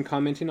tradition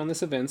commenting on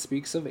this event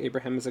speaks of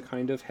Abraham as a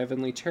kind of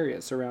heavenly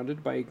chariot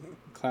surrounded by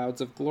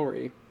clouds of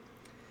glory,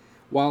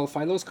 while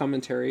Philo's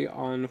commentary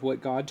on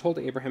what God told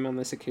Abraham on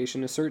this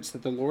occasion asserts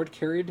that the Lord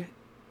carried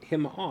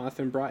him off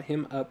and brought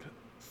him up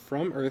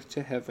from earth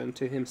to heaven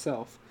to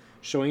himself,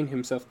 showing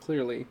himself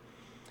clearly.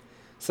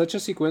 Such a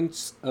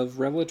sequence of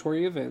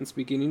revelatory events,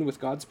 beginning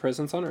with God's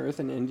presence on earth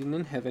and ending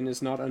in heaven,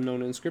 is not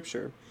unknown in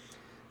Scripture.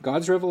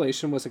 God's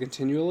revelation was a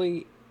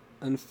continually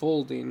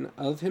unfolding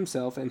of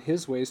himself and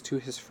his ways to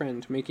his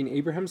friend, making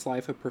Abraham's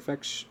life a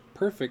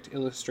perfect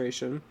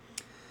illustration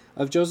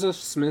of Joseph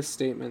Smith's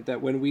statement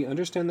that when we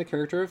understand the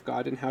character of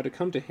God and how to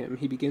come to him,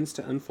 he begins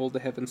to unfold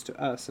the heavens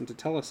to us and to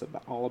tell us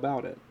all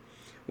about it.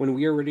 When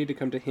we are ready to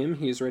come to him,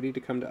 he is ready to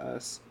come to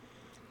us.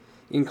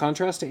 In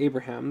contrast to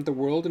Abraham, the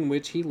world in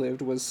which he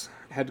lived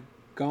had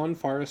gone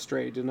far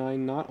astray,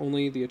 denying not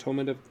only the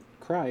atonement of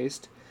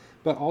Christ,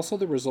 but also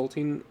the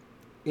resulting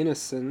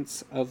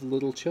innocence of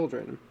little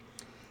children.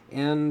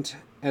 And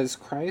as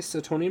Christ's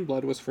atoning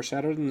blood was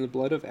foreshadowed in the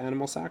blood of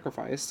animal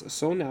sacrifice,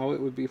 so now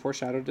it would be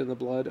foreshadowed in the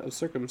blood of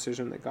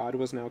circumcision that God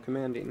was now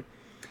commanding.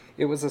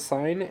 It was a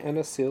sign and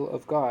a seal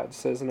of God,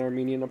 says an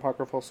Armenian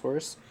apocryphal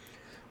source,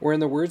 or in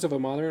the words of a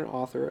modern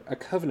author, a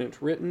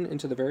covenant written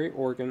into the very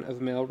organ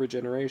of male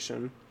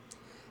regeneration.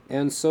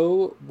 And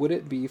so would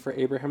it be for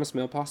Abraham's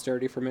male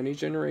posterity for many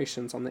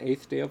generations on the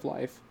 8th day of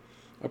life,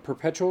 a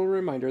perpetual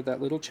reminder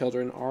that little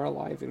children are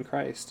alive in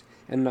Christ,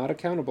 and not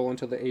accountable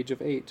until the age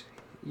of 8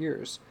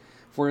 years.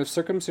 For if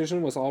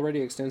circumcision was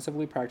already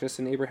extensively practiced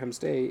in Abraham's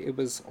day, it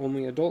was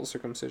only adult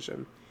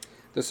circumcision.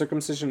 The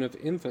circumcision of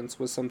infants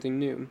was something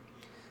new.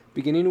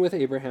 Beginning with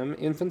Abraham,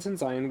 infants in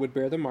Zion would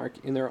bear the mark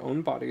in their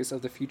own bodies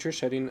of the future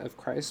shedding of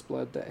Christ's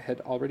blood that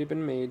had already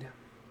been made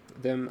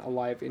them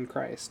alive in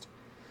Christ.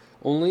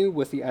 Only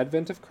with the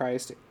advent of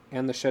Christ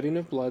and the shedding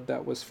of blood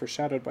that was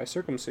foreshadowed by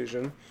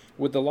circumcision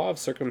would the law of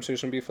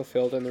circumcision be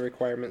fulfilled and the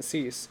requirement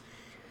cease.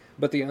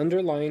 But the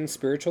underlying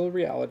spiritual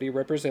reality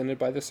represented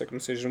by the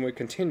circumcision would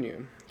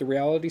continue, the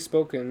reality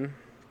spoken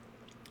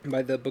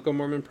by the Book of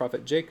Mormon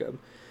prophet Jacob,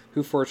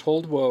 who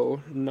foretold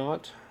woe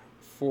not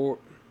for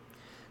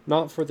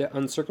the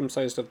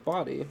uncircumcised of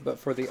body, but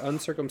for the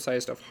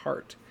uncircumcised of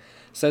heart.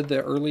 Said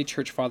the early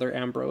church father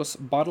Ambrose,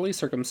 bodily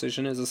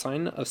circumcision is a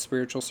sign of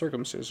spiritual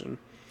circumcision.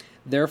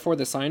 Therefore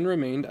the sign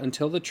remained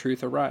until the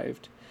truth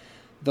arrived.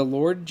 The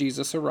Lord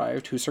Jesus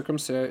arrived, who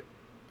circumcises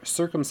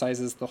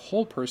the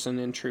whole person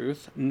in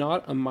truth,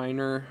 not a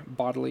minor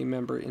bodily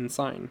member in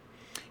sign.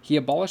 He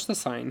abolished the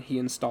sign, he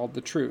installed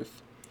the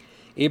truth.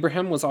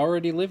 Abraham was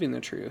already living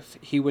the truth.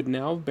 He would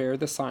now bear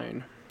the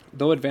sign.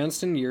 Though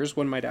advanced in years,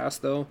 one might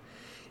ask, though,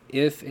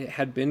 if it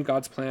had been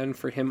God's plan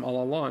for him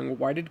all along,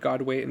 why did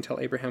God wait until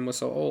Abraham was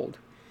so old?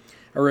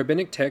 A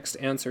rabbinic text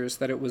answers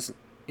that it was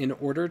in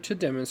order to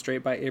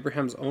demonstrate by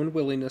Abraham's own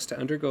willingness to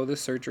undergo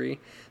this surgery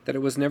that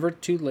it was never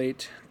too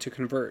late to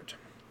convert,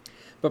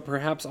 but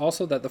perhaps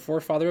also that the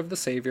forefather of the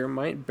Savior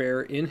might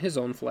bear in his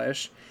own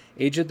flesh,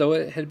 aged though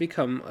it had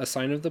become, a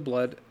sign of the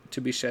blood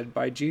to be shed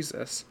by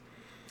Jesus.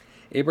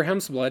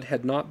 Abraham's blood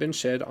had not been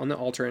shed on the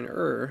altar in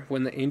Ur,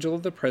 when the angel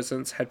of the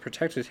presence had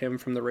protected him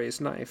from the raised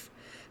knife.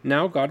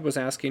 Now God was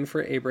asking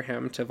for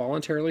Abraham to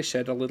voluntarily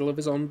shed a little of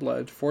his own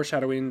blood,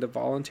 foreshadowing the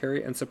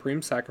voluntary and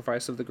supreme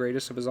sacrifice of the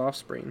greatest of his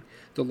offspring,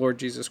 the Lord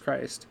Jesus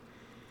Christ.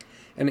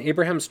 And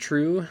Abraham's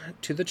true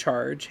to the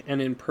charge,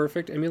 and in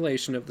perfect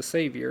emulation of the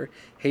Savior,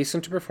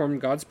 hastened to perform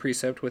God's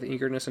precept with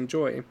eagerness and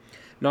joy,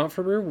 not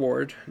for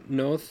reward,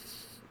 nor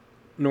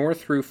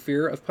through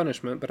fear of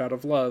punishment, but out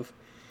of love.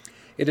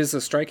 It is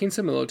a striking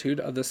similitude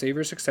of the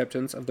Savior's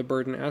acceptance of the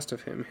burden asked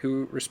of him,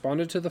 who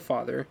responded to the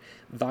Father,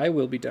 "Thy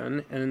will be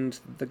done, and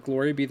the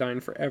glory be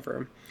thine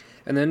forever,"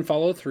 and then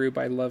followed through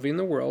by loving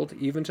the world,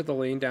 even to the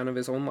laying down of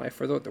his own life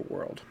for the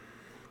world.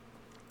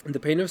 The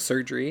pain of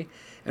surgery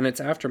and its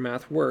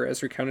aftermath were,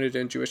 as recounted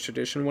in Jewish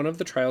tradition, one of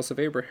the trials of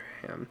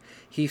Abraham.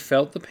 He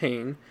felt the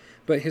pain,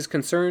 but his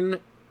concern,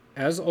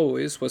 as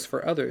always, was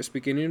for others,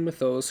 beginning with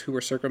those who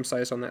were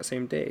circumcised on that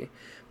same day.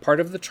 Part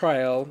of the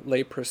trial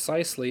lay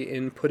precisely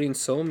in putting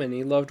so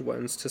many loved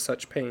ones to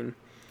such pain.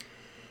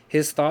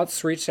 His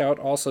thoughts reached out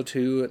also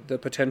to the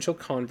potential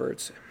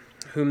converts,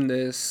 whom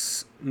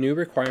this new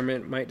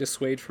requirement might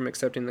dissuade from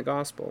accepting the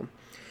gospel.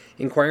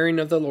 Inquiring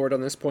of the Lord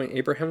on this point,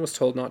 Abraham was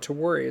told not to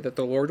worry, that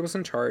the Lord was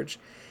in charge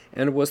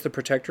and was the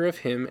protector of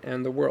him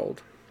and the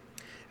world.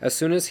 As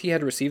soon as he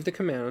had received the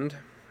command,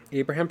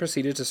 Abraham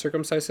proceeded to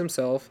circumcise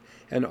himself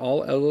and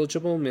all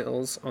eligible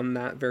males on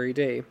that very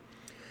day.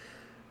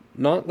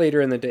 Not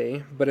later in the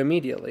day, but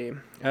immediately,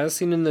 as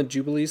seen in the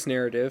Jubilees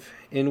narrative,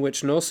 in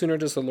which no sooner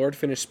does the Lord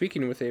finish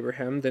speaking with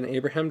Abraham than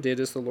Abraham did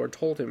as the Lord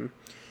told him,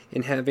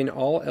 in having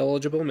all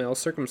eligible males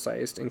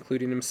circumcised,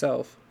 including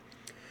himself.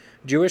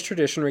 Jewish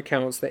tradition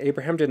recounts that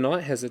Abraham did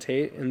not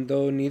hesitate, and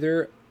though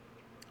neither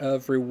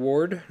of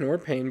reward nor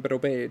pain, but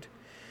obeyed,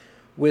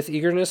 with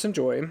eagerness and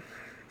joy.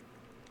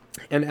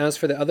 And as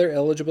for the other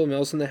eligible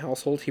males in the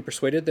household, he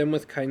persuaded them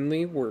with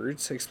kindly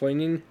words,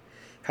 explaining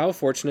how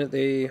fortunate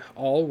they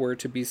all were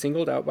to be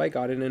singled out by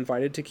God and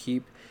invited to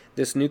keep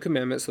this new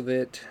commandment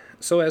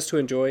so as to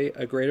enjoy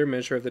a greater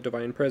measure of the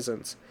divine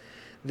presence.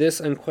 This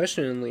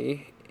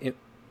unquestionably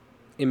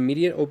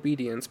immediate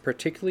obedience,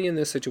 particularly in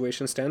this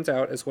situation, stands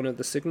out as one of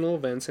the signal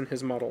events in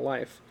his model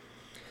life.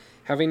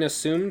 Having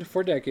assumed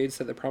for decades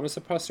that the promise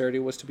of posterity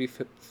was to be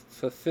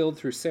fulfilled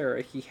through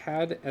Sarah, he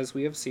had, as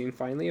we have seen,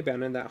 finally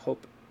abandoned that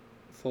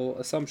hopeful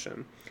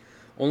assumption,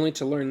 only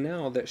to learn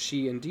now that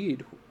she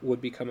indeed would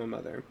become a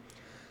mother.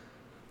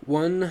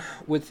 One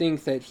would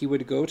think that he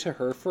would go to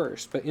her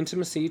first, but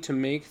intimacy to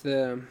make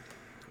the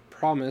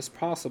promise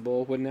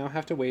possible would now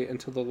have to wait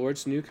until the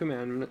Lord's new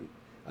commandment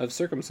of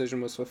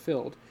circumcision was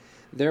fulfilled,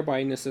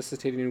 thereby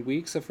necessitating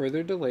weeks of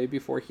further delay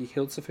before he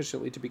healed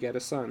sufficiently to beget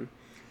a son.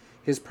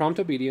 His prompt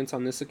obedience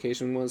on this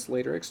occasion was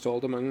later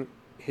extolled among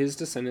his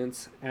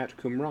descendants at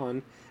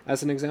Qumran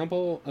as an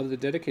example of the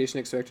dedication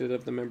expected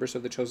of the members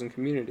of the chosen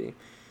community,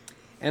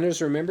 and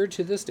is remembered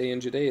to this day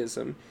in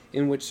Judaism,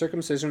 in which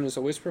circumcision is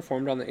always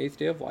performed on the 8th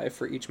day of life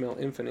for each male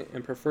infant,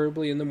 and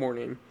preferably in the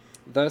morning,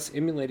 thus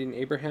emulating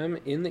Abraham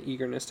in the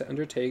eagerness to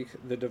undertake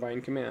the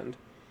divine command.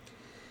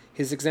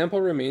 His example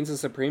remains a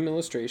supreme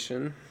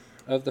illustration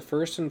of the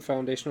first and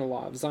foundational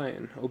law of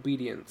Zion,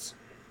 obedience.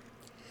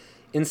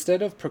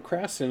 Instead of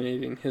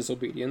procrastinating his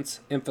obedience,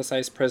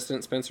 emphasized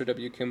President Spencer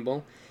W.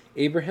 Kimball,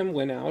 Abraham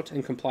went out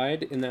and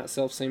complied in that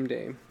selfsame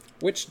day.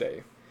 Which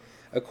day?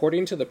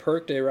 According to the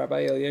Perk de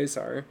Rabbi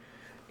Eleazar,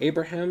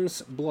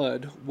 Abraham's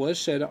blood was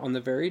shed on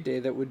the very day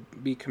that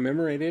would be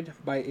commemorated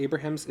by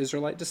Abraham's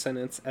Israelite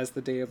descendants as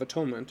the Day of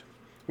Atonement,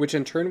 which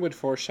in turn would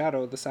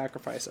foreshadow the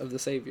sacrifice of the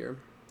Savior.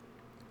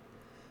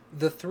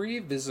 The three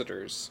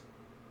visitors.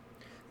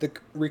 The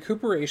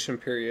recuperation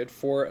period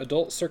for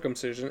adult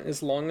circumcision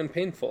is long and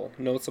painful,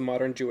 notes a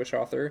modern Jewish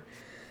author,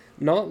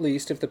 not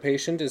least if the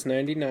patient is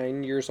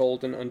 99 years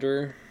old and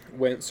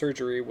underwent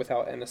surgery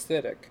without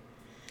anesthetic.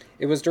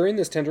 It was during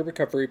this tender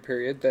recovery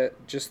period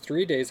that, just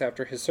 3 days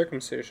after his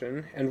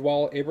circumcision, and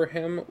while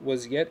Abraham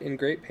was yet in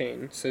great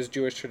pain, says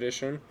Jewish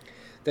tradition,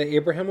 that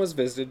Abraham was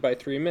visited by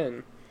 3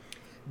 men.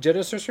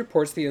 Genesis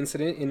reports the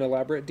incident in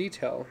elaborate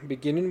detail,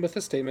 beginning with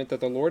the statement that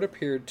the Lord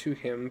appeared to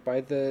him by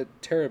the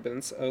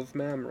terebinths of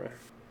Mamre.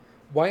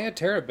 Why a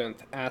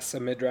terebinth, asks a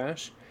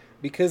midrash?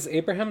 Because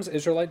Abraham's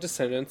Israelite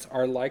descendants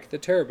are like the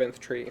terebinth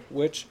tree,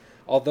 which,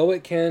 although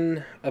it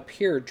can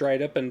appear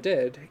dried up and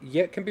dead,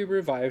 yet can be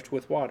revived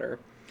with water.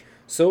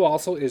 So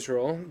also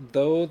Israel,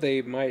 though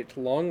they might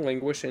long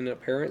languish in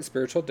apparent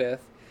spiritual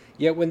death,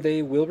 yet when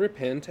they will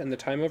repent and the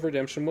time of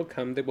redemption will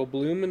come, they will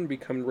bloom and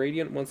become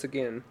radiant once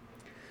again.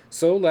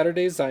 So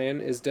latter-day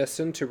Zion is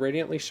destined to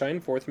radiantly shine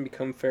forth and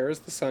become fair as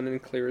the sun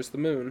and clear as the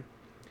moon.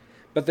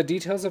 But the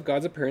details of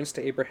God's appearance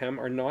to Abraham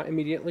are not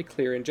immediately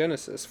clear in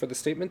Genesis, for the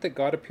statement that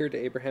God appeared to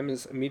Abraham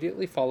is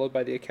immediately followed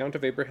by the account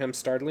of Abraham's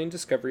startling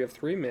discovery of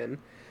 3 men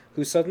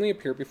who suddenly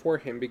appear before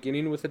him,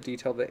 beginning with the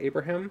detail that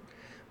Abraham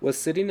was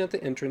sitting at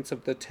the entrance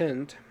of the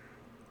tent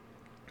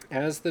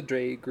as the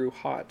day grew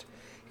hot.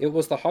 It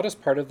was the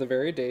hottest part of the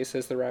very day,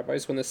 says the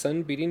rabbis, when the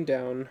sun beating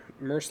down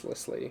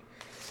mercilessly.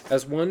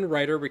 As one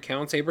writer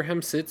recounts,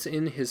 Abraham sits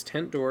in his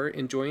tent door,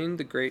 enjoying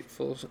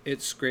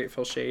its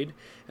grateful shade,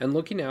 and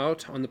looking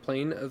out on the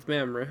plain of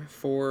Mamre,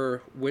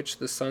 for which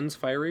the sun's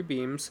fiery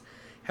beams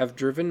have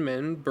driven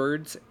men,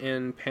 birds,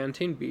 and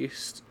panting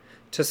beasts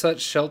to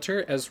such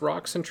shelter as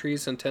rocks and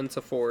trees and tents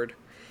afford.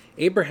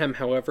 Abraham,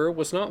 however,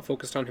 was not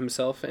focused on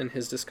himself and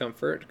his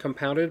discomfort,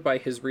 compounded by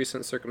his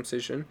recent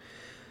circumcision,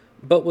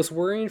 but was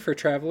worrying for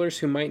travelers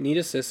who might need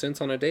assistance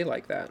on a day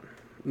like that.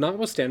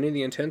 Notwithstanding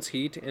the intense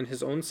heat and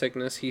his own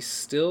sickness, he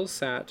still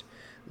sat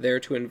there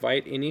to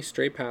invite any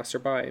stray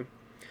passer-by.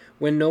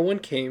 When no one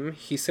came,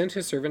 he sent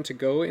his servant to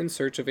go in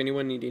search of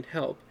anyone needing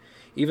help.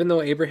 Even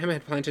though Abraham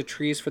had planted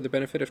trees for the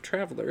benefit of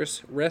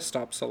travelers, rest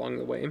stops along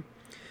the way.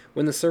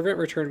 When the servant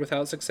returned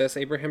without success,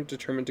 Abraham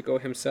determined to go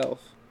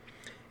himself.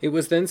 It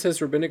was then,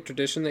 says rabbinic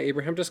tradition, that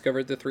Abraham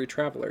discovered the three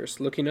travelers.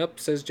 Looking up,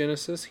 says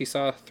Genesis, he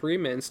saw three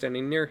men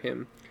standing near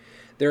him.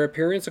 Their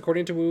appearance,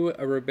 according to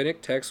a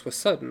rabbinic text, was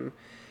sudden,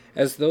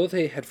 as though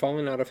they had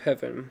fallen out of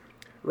heaven.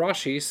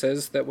 Rashi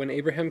says that when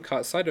Abraham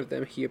caught sight of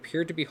them, he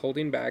appeared to be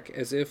holding back,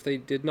 as if they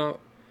did not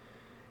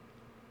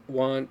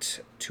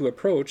want to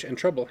approach and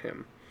trouble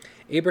him.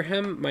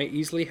 Abraham might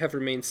easily have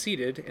remained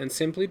seated and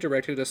simply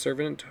directed a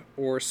servant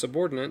or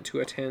subordinate to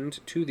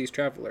attend to these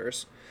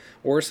travelers.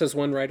 Or, says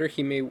one writer,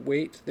 he may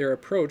wait their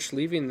approach,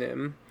 leaving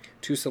them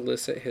to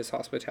solicit his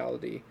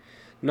hospitality.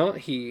 Not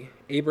he.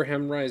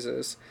 Abraham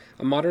rises.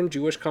 A modern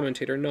Jewish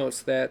commentator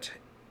notes that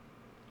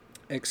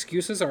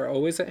excuses are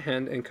always at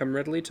hand and come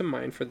readily to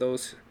mind for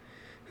those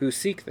who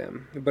seek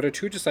them, but a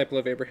true disciple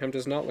of Abraham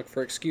does not look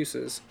for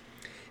excuses.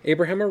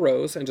 Abraham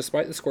arose, and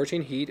despite the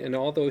scorching heat, and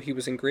although he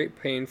was in great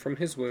pain from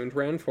his wound,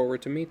 ran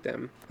forward to meet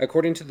them,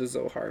 according to the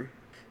Zohar.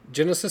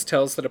 Genesis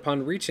tells that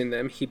upon reaching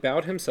them, he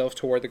bowed himself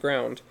toward the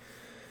ground.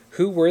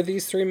 Who were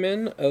these three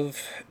men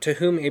to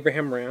whom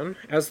Abraham ran?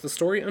 As the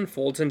story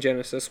unfolds in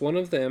Genesis, one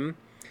of them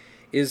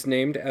is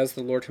named as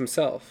the Lord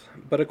himself.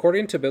 But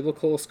according to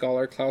biblical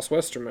scholar Klaus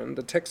Westermann,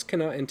 the text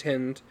cannot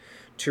intend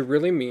to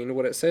really mean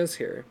what it says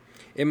here.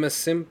 It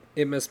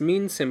must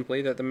mean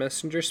simply that the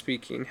messenger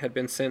speaking had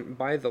been sent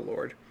by the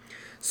Lord.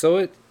 So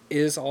it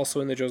is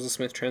also in the Joseph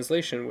Smith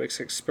translation,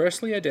 which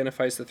expressly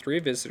identifies the three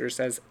visitors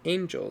as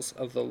angels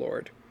of the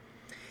Lord,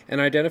 an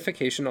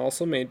identification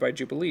also made by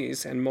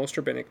Jubilees and most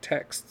rabbinic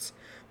texts,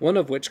 one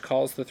of which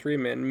calls the three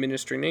men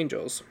ministering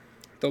angels.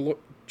 The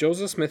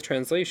Joseph Smith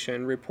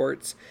translation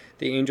reports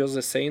the angels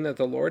as saying that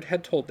the Lord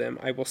had told them,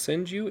 "I will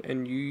send you,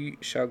 and you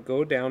shall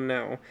go down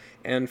now,"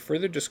 and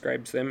further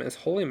describes them as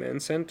holy men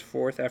sent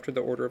forth after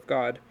the order of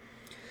God.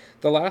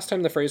 The last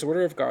time the phrase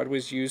order of God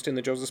was used in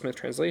the Joseph Smith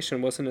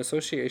translation was in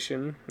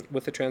association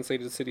with the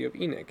translated city of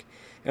Enoch,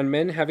 and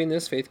men having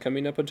this faith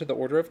coming up into the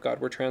order of God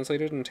were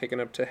translated and taken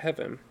up to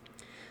heaven.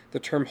 The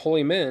term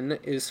holy men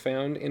is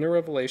found in a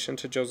revelation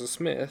to Joseph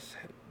Smith,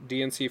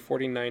 D&C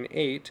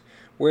 49:8,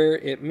 where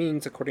it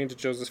means, according to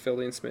Joseph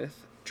Fielding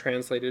Smith,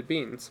 translated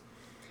beings.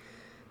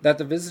 That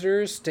the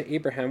visitors to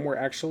Abraham will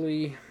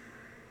actually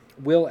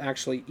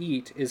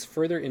eat is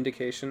further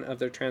indication of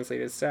their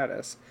translated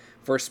status,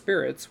 for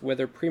spirits,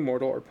 whether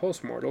premortal or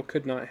postmortal,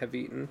 could not have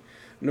eaten,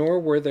 nor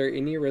were there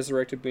any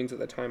resurrected beings at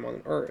the time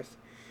on earth.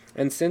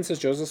 And since, as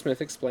Joseph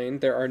Smith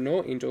explained, there are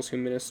no angels who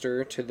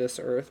minister to this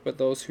earth, but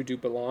those who do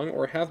belong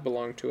or have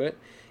belonged to it,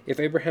 if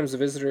Abraham's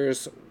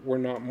visitors were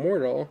not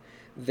mortal,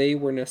 they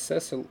were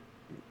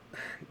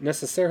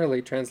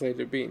necessarily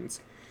translated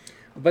beings.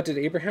 But did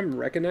Abraham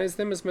recognize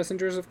them as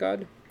messengers of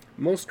God?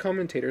 Most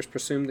commentators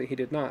presume that he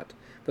did not,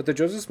 but the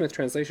Joseph Smith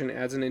translation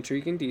adds an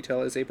intriguing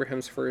detail as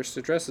Abraham first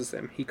addresses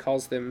them. He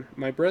calls them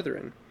 "my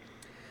brethren."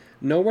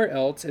 Nowhere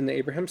else in the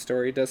Abraham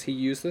story does he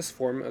use this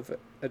form of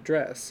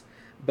address.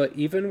 But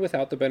even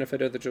without the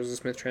benefit of the Joseph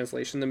Smith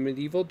translation, the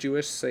medieval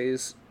Jewish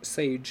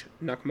sage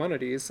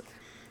Nachmanides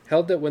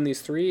held that when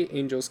these three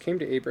angels came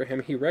to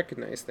Abraham, he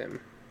recognized them,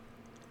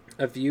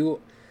 a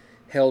view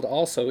held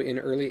also in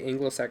early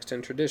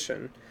Anglo-Saxon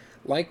tradition.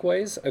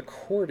 Likewise,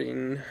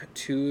 according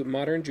to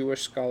modern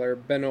Jewish scholar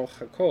Beno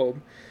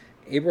Jacob,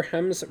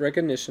 Abraham's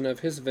recognition of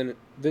his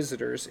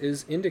visitors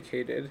is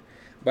indicated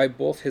by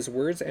both his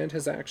words and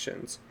his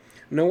actions.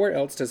 Nowhere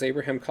else does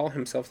Abraham call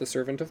himself the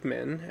servant of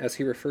men, as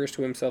he refers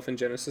to himself in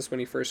Genesis when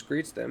he first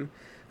greets them,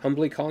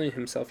 humbly calling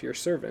himself your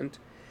servant.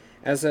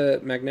 As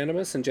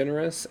magnanimous and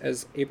generous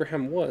as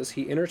Abraham was,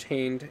 he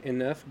entertained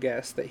enough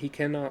guests that he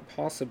cannot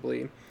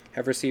possibly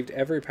have received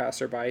every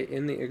passerby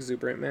in the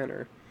exuberant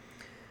manner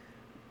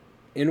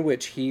in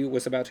which he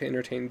was about to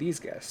entertain these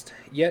guests.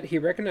 Yet he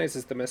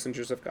recognizes the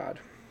messengers of God.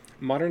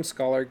 Modern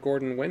scholar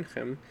Gordon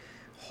Wenham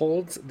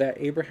holds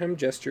that Abraham's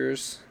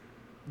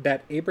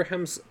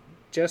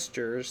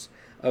gestures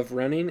of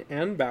running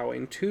and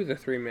bowing to the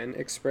three men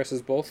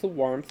expresses both the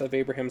warmth of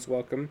Abraham's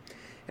welcome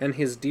and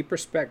his deep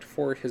respect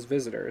for his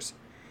visitors.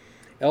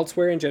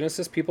 Elsewhere in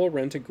Genesis, people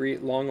run to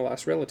greet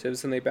long-lost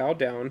relatives, and they bow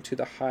down to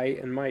the high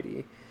and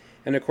mighty.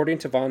 And according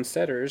to von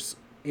Setters,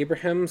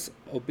 Abraham's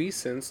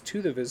obeisance to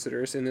the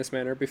visitors in this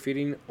manner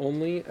befitting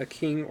only a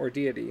king or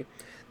deity.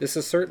 This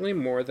is certainly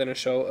more than a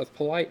show of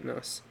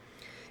politeness.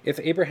 If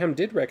Abraham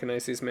did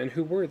recognize these men,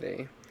 who were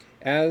they?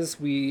 As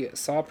we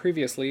saw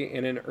previously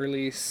in an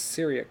early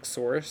Syriac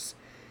source,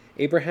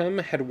 Abraham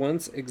had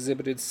once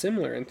exhibited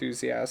similar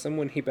enthusiasm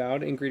when he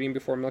bowed in greeting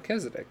before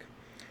Melchizedek,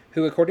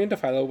 who, according to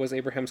Philo, was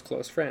Abraham's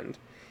close friend.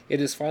 It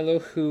is Philo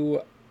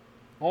who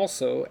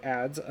also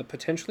adds a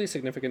potentially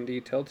significant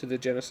detail to the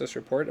Genesis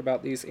report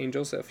about these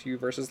angels a few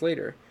verses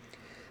later.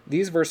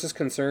 These verses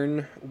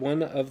concern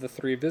one of the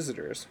three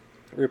visitors,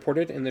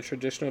 reported in the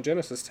traditional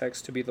Genesis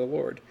text to be the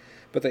Lord,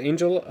 but the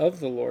angel of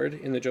the Lord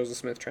in the Joseph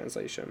Smith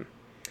translation,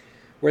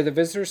 where the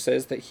visitor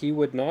says that he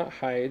would not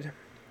hide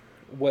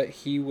what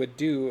he would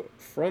do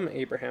from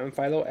Abraham.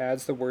 Philo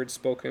adds the words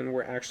spoken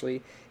were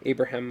actually,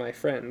 "Abraham, my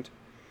friend."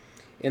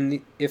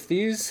 If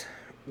these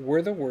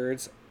were the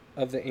words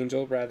of the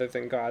angel rather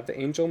than God, the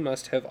angel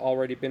must have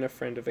already been a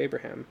friend of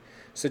Abraham,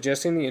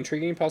 suggesting the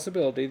intriguing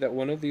possibility that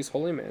one of these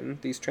holy men,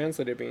 these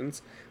translated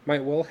beings,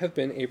 might well have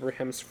been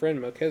Abraham's friend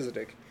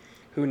Melchizedek,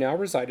 who now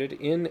resided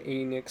in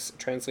Enoch's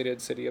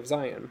translated city of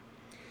Zion.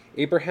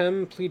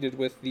 Abraham pleaded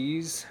with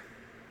these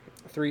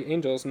three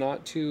angels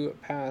not to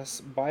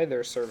pass by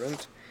their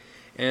servant,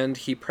 and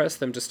he pressed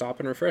them to stop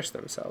and refresh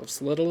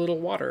themselves. "Let a little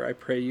water, I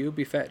pray you,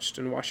 be fetched,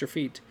 and wash your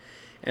feet,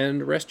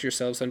 and rest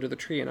yourselves under the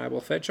tree, and I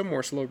will fetch a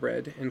morsel of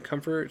bread, and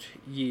comfort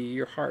ye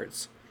your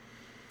hearts."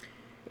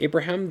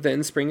 Abraham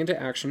then sprang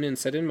into action and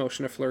set in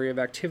motion a flurry of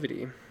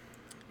activity.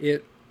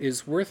 It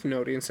is worth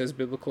noting, says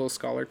biblical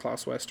scholar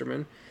Klaus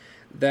Westermann,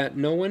 that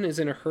no one is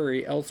in a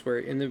hurry elsewhere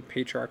in the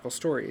patriarchal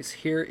stories.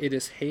 Here it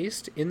is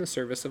haste in the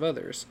service of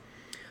others.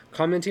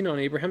 Commenting on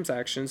Abraham's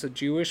actions, a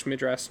Jewish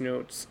midrash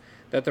notes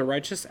that the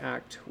righteous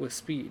act with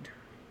speed.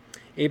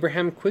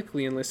 Abraham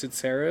quickly enlisted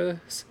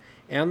Sarah's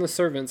and the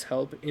servants'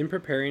 help in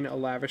preparing a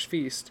lavish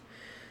feast.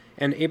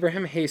 And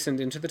Abraham hastened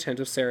into the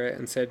tent of Sarah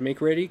and said, "Make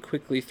ready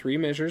quickly 3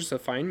 measures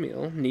of fine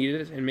meal, knead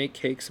it, and make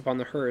cakes upon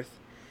the hearth."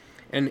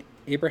 And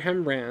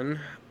Abraham ran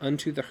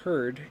unto the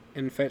herd,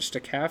 and fetched a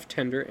calf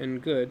tender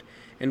and good,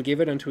 and gave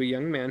it unto a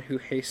young man who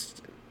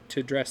hasted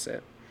to dress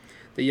it.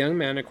 The young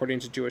man, according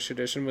to Jewish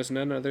tradition, was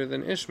none other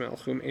than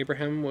Ishmael, whom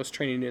Abraham was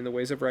training in the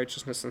ways of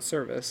righteousness and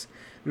service,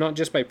 not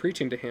just by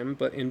preaching to him,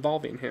 but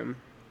involving him.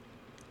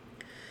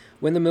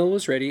 When the meal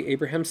was ready,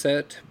 Abraham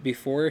set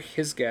before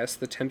his guests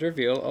the tender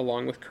veal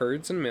along with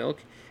curds and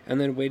milk, and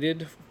then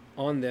waited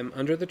on them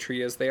under the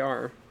tree as they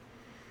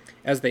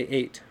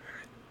ate.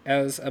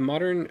 As a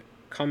modern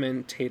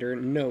commentator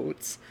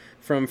notes,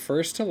 from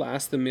first to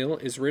last the meal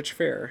is rich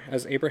fare,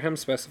 as Abraham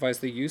specifies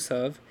the use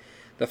of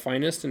the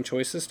finest and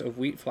choicest of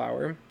wheat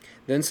flour,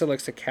 then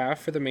selects a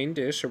calf for the main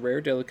dish, a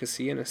rare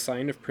delicacy and a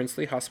sign of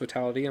princely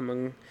hospitality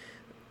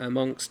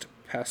amongst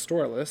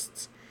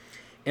pastoralists,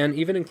 and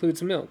even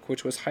includes milk,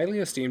 which was highly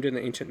esteemed in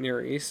the ancient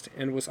Near East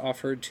and was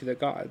offered to the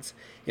gods.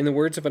 In the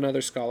words of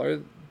another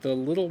scholar, the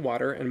little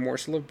water and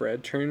morsel of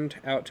bread turned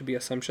out to be a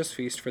sumptuous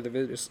feast for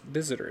the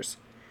visitors.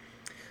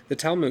 The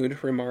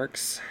Talmud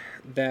remarks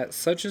that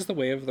such is the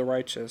way of the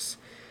righteous.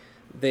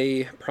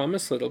 They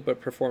promise little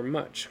but perform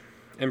much.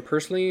 And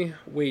personally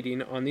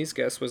waiting on these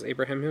guests was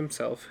Abraham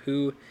himself,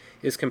 who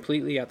is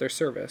completely at their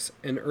service.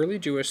 An early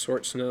Jewish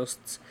source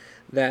notes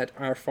that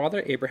our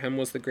father Abraham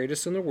was the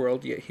greatest in the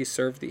world, yet he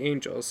served the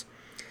angels.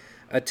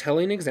 A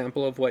telling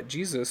example of what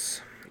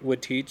Jesus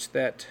would teach,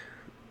 that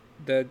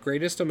the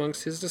greatest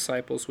amongst his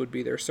disciples would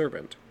be their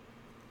servant.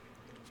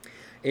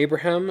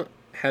 Abraham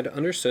had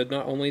understood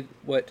not only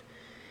what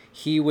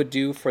he would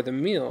do for the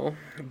meal,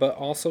 but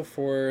also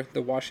for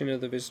the washing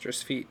of the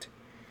visitor's feet.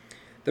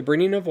 The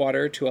bringing of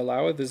water to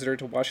allow a visitor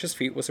to wash his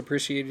feet was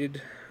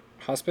appreciated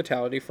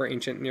hospitality for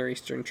ancient Near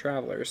Eastern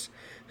travelers,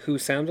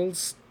 whose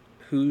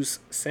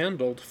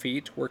sandaled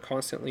feet were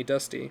constantly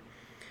dusty.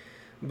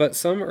 But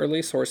some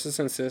early sources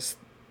insist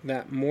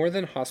that more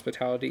than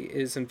hospitality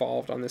is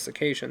involved on this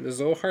occasion. The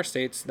Zohar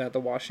states that the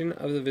washing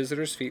of the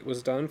visitor's feet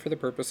was done for the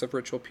purpose of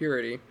ritual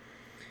purity.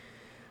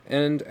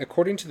 And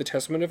according to the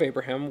Testament of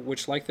Abraham,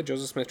 which, like the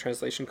Joseph Smith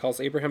translation, calls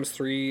Abraham's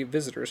 3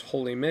 visitors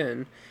holy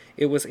men,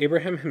 it was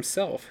Abraham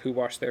himself who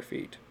washed their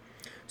feet.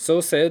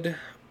 So said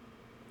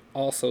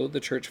also the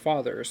church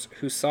fathers,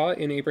 who saw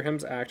in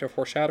Abraham's act a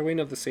foreshadowing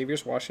of the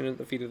Savior's washing of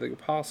the feet of the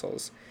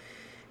apostles,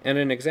 and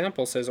an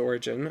example, says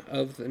Origen,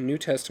 of the New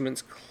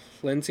Testament's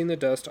cleansing the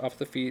dust off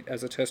the feet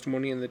as a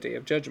testimony in the day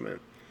of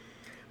judgment,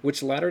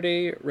 which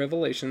latter-day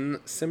revelation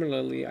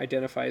similarly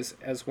identifies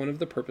as one of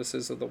the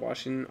purposes of the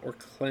washing or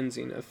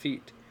cleansing of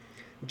feet.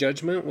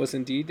 Judgment was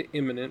indeed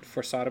imminent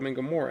for Sodom and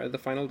Gomorrah, the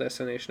final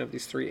destination of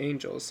these 3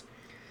 angels.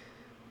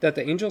 That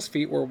the angels'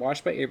 feet were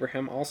washed by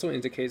Abraham also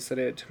indicates that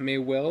it may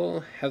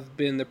well have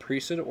been the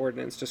priesthood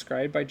ordinance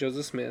described by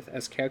Joseph Smith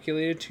as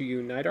calculated to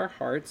unite our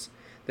hearts,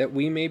 that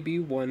we may be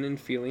one in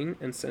feeling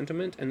and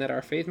sentiment, and that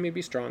our faith may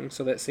be strong,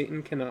 so that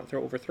Satan cannot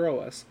overthrow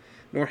us,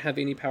 nor have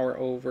any power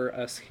over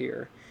us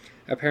here.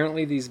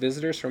 Apparently, these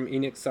visitors from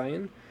Enoch's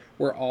Zion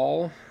were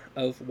all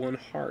of one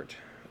heart,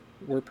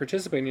 were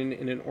participating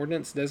in an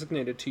ordinance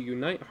designated to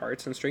unite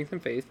hearts and strengthen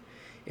faith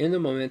in the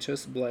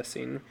momentous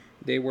blessing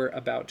they were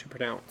about to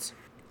pronounce.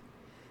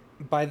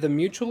 By the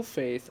mutual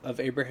faith of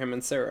Abraham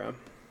and Sarah.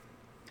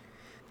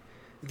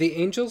 The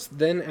angels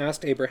then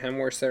asked Abraham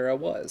where Sarah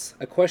was,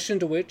 a question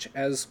to which,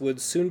 as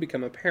would soon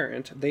become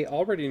apparent, they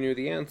already knew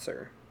the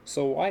answer.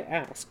 So why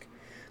ask?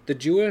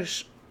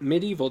 The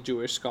medieval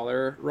Jewish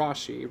scholar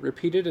Rashi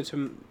repeated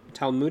a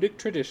Talmudic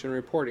tradition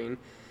reporting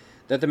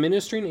that the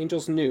ministering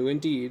angels knew,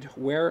 indeed,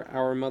 where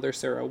our mother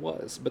Sarah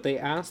was, but they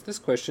asked this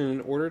question in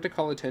order to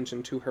call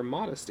attention to her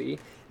modesty,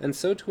 and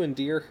so to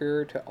endear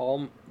her to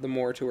all the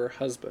more to her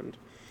husband.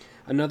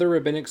 Another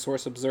rabbinic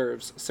source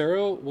observes,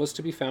 Sarah was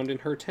to be found in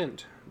her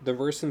tent. The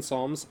verse in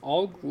Psalms,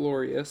 all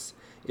glorious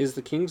is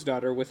the king's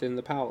daughter within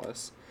the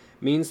palace,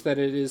 means that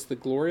it is the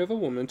glory of a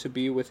woman to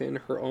be within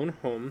her own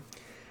home,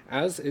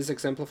 as is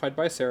exemplified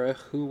by Sarah,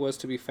 who was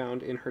to be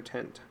found in her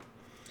tent.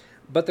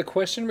 But the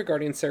question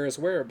regarding Sarah's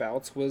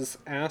whereabouts was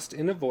asked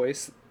in a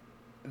voice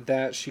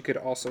that she could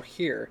also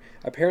hear,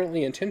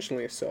 apparently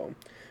intentionally so.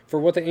 For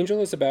what the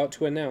angel is about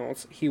to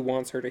announce, he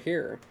wants her to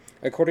hear.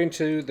 According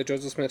to the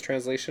Joseph Smith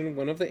translation,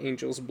 one of the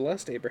angels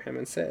blessed Abraham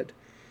and said,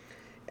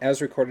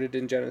 as recorded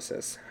in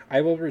Genesis,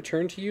 I will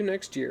return to you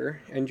next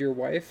year, and your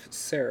wife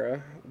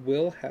Sarah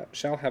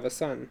shall have a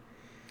son.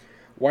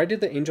 Why did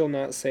the angel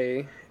not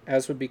say,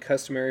 as would be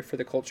customary for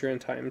the culture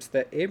and times,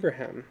 that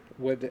Abraham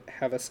would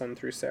have a son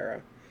through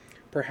Sarah?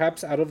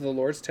 Perhaps out of the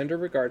Lord's tender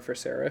regard for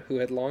Sarah, who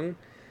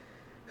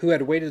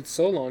had waited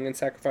so long and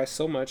sacrificed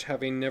so much,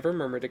 having never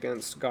murmured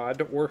against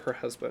God or her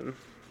husband.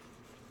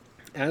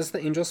 As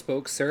the angel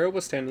spoke, Sarah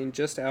was standing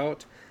just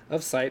out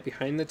of sight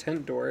behind the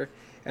tent door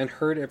and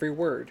heard every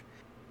word.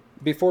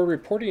 Before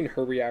reporting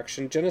her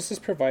reaction, Genesis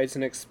provides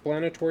an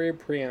explanatory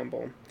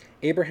preamble.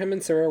 Abraham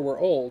and Sarah were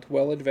old,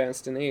 well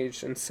advanced in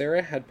age, and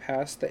Sarah had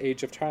passed the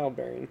age of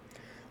childbearing.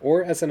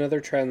 Or, as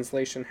another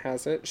translation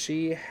has it,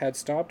 she had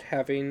stopped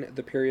having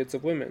the periods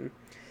of women.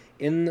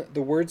 In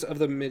the words of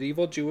the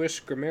medieval Jewish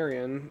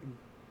grammarian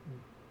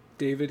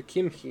David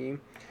Kimhi,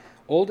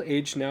 old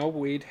age now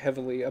weighed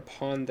heavily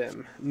upon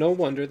them. No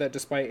wonder that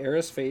despite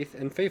Sarah's faith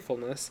and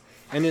faithfulness,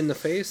 and in the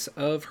face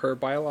of her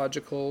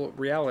biological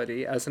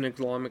reality, as an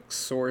Islamic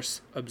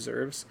source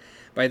observes,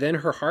 by then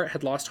her heart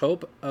had lost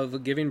hope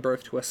of giving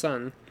birth to a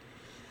son.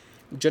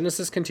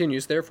 Genesis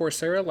continues, therefore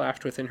Sarah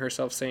laughed within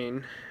herself,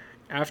 saying,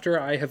 after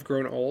I have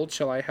grown old,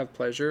 shall I have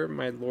pleasure,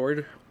 my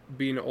Lord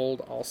being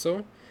old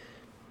also?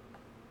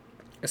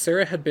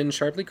 Sarah had been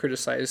sharply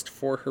criticized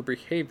for her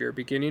behavior,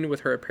 beginning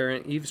with her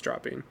apparent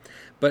eavesdropping.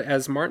 But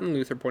as Martin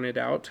Luther pointed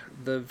out,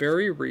 the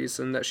very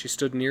reason that she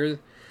stood near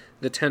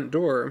the tent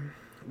door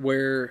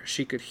where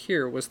she could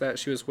hear was that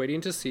she was waiting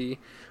to see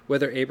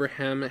whether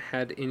Abraham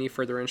had any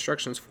further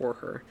instructions for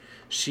her,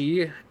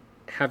 she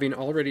having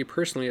already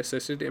personally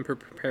assisted in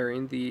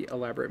preparing the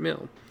elaborate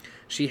meal.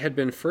 She had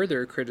been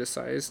further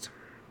criticized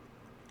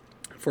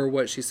for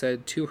what she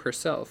said to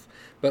herself,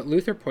 but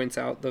Luther points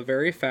out the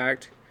very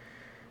fact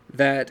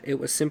that it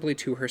was simply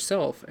to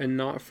herself and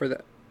not for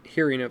the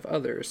hearing of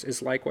others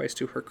is likewise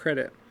to her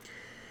credit.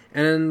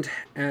 And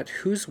at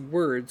whose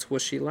words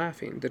was she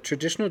laughing? The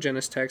traditional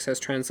Genesis text, as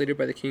translated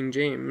by the King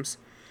James,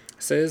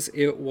 says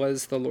it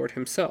was the Lord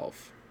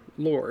himself,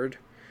 Lord,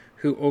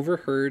 who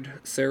overheard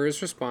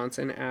Sarah's response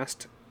and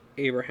asked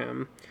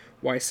Abraham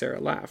why Sarah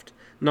laughed.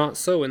 Not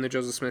so in the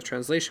Joseph Smith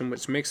translation,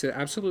 which makes it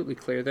absolutely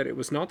clear that it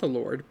was not the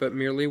Lord, but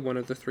merely one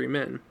of the three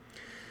men.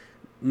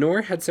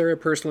 Nor had Sarah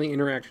personally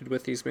interacted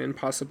with these men,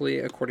 possibly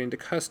according to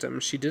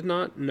custom. She did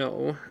not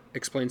know,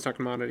 explains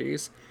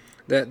Nachmanides,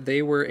 that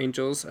they were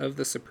angels of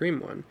the Supreme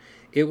One.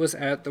 It was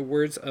at the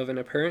words of an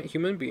apparent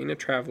human being, a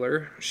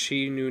traveler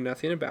she knew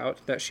nothing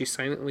about, that she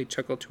silently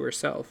chuckled to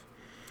herself.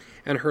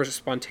 And her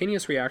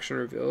spontaneous reaction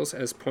reveals,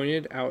 as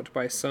pointed out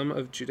by some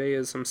of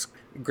Judaism's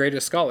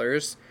greatest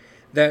scholars,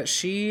 that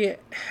she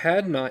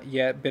had not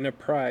yet been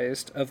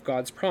apprised of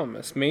God's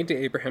promise made to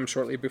Abraham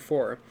shortly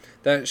before,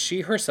 that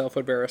she herself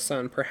would bear a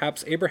son.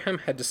 Perhaps Abraham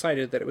had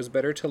decided that it was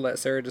better to let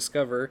Sarah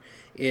discover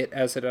it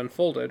as it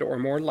unfolded, or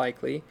more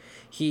likely,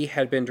 he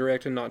had been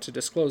directed not to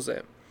disclose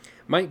it.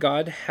 Might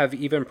God have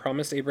even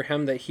promised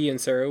Abraham that he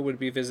and Sarah would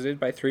be visited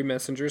by three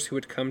messengers who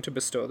would come to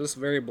bestow this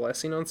very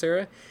blessing on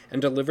Sarah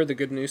and deliver the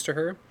good news to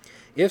her?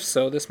 If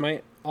so, this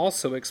might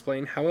also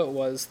explain how it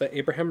was that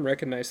Abraham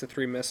recognized the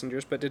three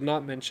messengers but did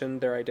not mention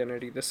their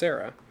identity to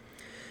Sarah.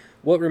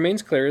 What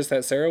remains clear is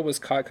that Sarah was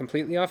caught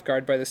completely off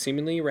guard by the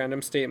seemingly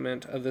random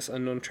statement of this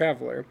unknown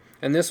traveler,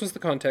 and this was the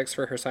context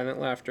for her silent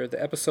laughter.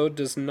 The episode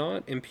does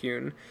not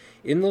impugn,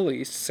 in the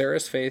least,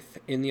 Sarah's faith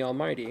in the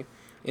Almighty.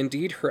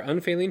 Indeed, her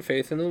unfailing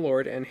faith in the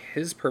Lord and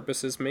his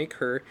purposes make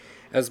her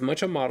as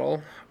much a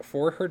model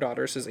for her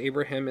daughters as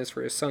Abraham is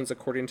for his sons,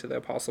 according to the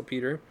Apostle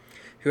Peter,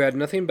 who had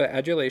nothing but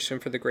adulation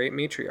for the great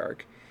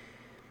matriarch.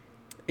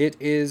 It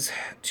is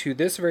to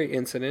this very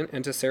incident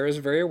and to Sarah's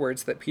very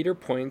words that Peter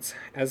points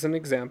as an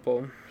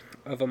example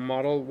of a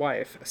model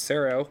wife.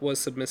 Sarah was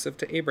submissive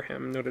to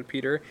Abraham, noted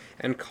Peter,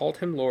 and called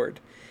him Lord,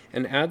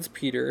 and adds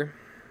Peter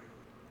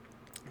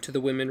to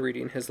the women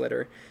reading his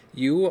letter,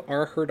 you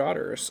are her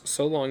daughters,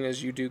 so long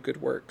as you do good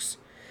works.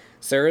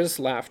 Sarah's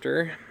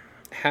laughter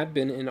had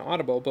been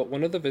inaudible, but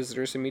one of the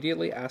visitors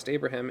immediately asked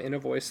Abraham in a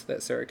voice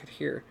that Sarah could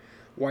hear,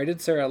 why did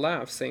Sarah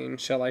laugh, saying,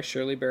 shall I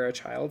surely bear a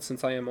child,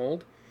 since I am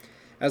old?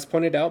 As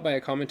pointed out by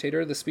a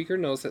commentator, the speaker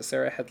knows that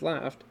Sarah had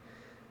laughed,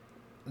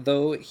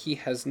 though he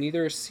has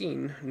neither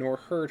seen nor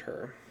heard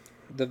her.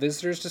 The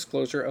visitor's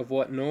disclosure of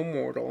what no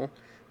mortal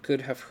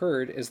could have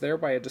heard is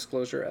thereby a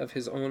disclosure of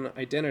his own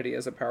identity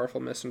as a powerful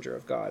messenger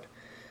of God.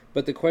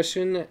 But the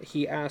question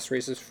he asks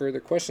raises further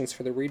questions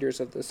for the readers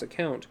of this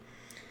account.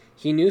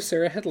 He knew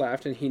Sarah had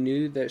laughed, and he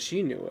knew that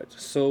she knew it,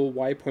 so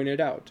why point it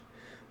out?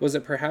 Was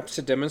it perhaps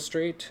to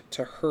demonstrate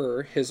to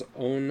her his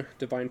own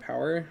divine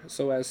power,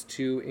 so as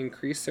to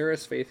increase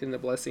Sarah's faith in the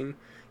blessing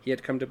he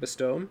had come to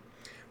bestow?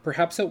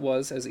 Perhaps it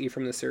was, as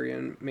Ephraim the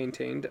Syrian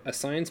maintained, a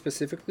sign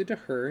specifically to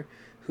her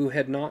who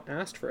had not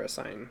asked for a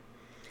sign.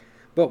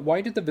 But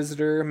why did the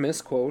visitor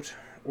misquote,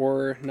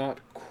 or not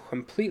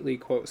completely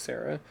quote,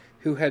 Sarah,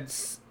 who had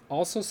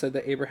also said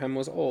that Abraham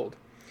was old?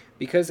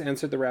 Because,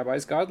 answered the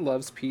rabbis, God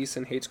loves peace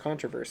and hates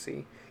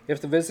controversy.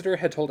 If the visitor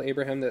had told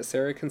Abraham that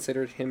Sarah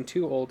considered him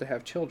too old to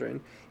have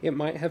children, it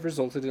might have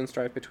resulted in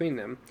strife between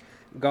them.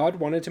 God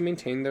wanted to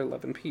maintain their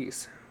love and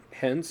peace.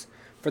 Hence,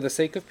 for the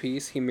sake of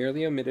peace, he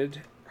merely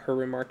omitted her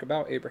remark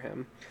about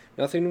Abraham.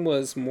 Nothing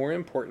was more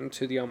important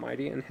to the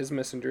Almighty and his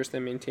messengers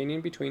than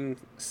maintaining between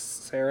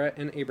Sarah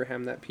and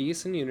Abraham that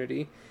peace and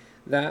unity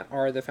that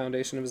are the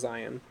foundation of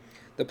Zion,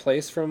 the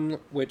place from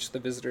which the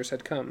visitors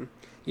had come.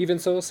 Even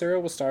so, Sarah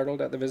was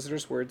startled at the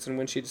visitor's words, and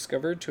when she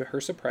discovered to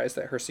her surprise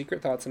that her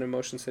secret thoughts and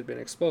emotions had been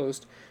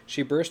exposed,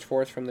 she burst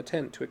forth from the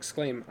tent to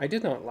exclaim, "I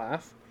did not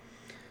laugh."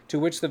 To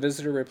which the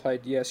visitor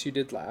replied, "Yes, you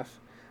did laugh."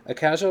 A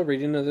casual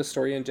reading of the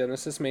story in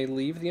Genesis may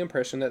leave the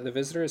impression that the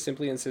visitor is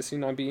simply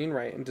insisting on being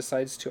right and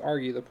decides to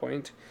argue the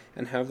point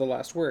and have the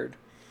last word.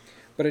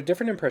 But a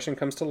different impression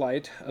comes to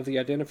light of the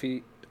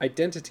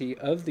identity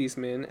of these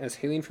men as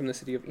hailing from the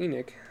city of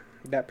Enoch,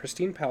 that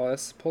pristine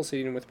palace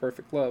pulsating with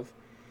perfect love.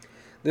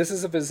 This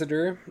is a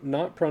visitor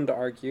not prone to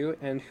argue,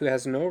 and who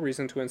has no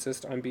reason to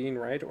insist on being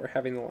right or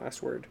having the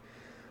last word.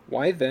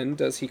 Why, then,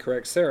 does he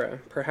correct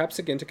Sarah? Perhaps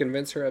again to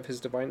convince her of his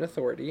divine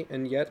authority,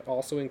 and yet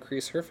also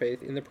increase her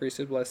faith in the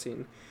priesthood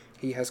blessing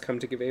he has come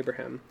to give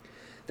Abraham.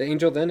 The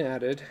angel then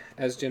added,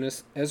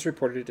 as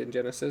reported in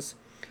Genesis,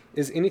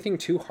 "Is anything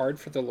too hard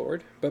for the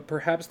Lord?" But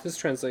perhaps this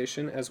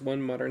translation, as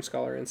one modern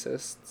scholar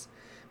insists,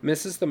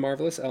 misses the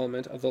marvelous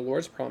element of the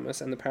Lord's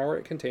promise and the power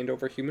it contained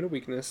over human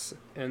weakness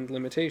and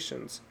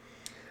limitations.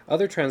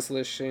 Other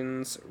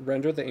translations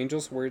render the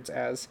angel's words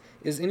as,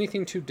 "Is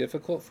anything too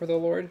difficult for the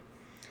Lord?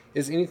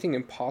 Is anything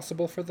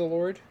impossible for the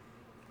Lord?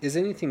 Is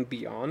anything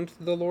beyond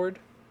the Lord?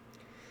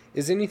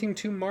 Is anything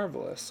too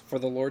marvelous for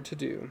the Lord to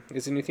do?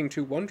 Is anything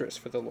too wondrous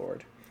for the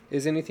Lord?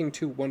 Is anything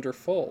too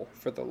wonderful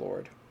for the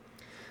Lord?"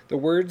 The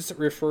words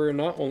refer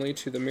not only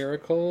to the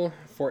miracle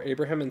for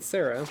Abraham and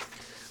Sarah,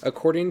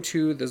 according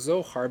to the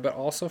Zohar, but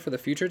also for the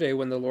future day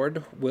when the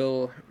Lord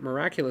will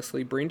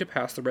miraculously bring to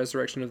pass the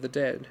resurrection of the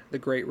dead, the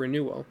great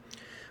renewal.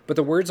 But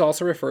the words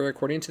also refer,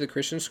 according to the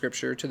Christian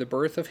scripture, to the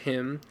birth of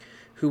him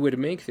who would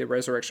make the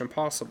resurrection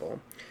possible.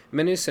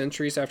 Many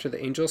centuries after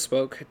the angel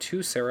spoke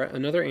to Sarah,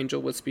 another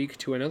angel would speak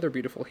to another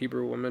beautiful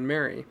Hebrew woman,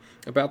 Mary,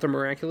 about the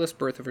miraculous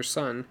birth of her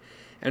son,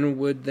 and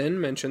would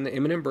then mention the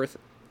imminent birth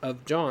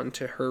of John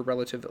to her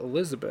relative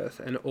Elizabeth,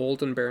 an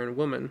old and barren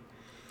woman.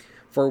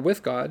 For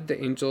with God,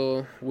 the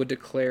angel would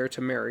declare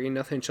to Mary,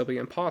 nothing shall be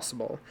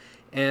impossible.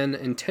 An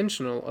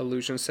intentional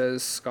allusion,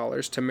 says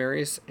scholars, to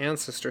Mary's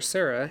ancestor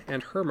Sarah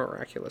and her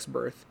miraculous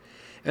birth.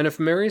 And if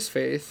Mary's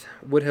faith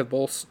would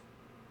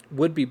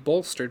be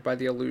bolstered by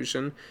the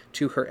allusion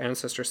to her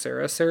ancestor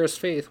Sarah, Sarah's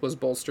faith was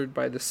bolstered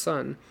by the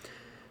son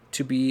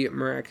to be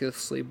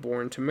miraculously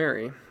born to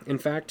Mary. In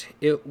fact,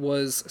 it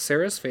was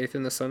Sarah's faith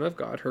in the Son of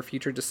God, her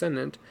future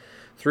descendant,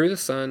 through the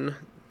Son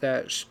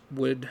that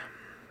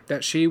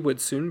she would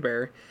soon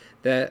bear,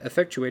 that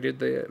effectuated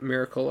the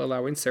miracle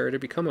allowing Sarah to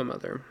become a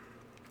mother.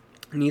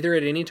 Neither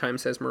at any time,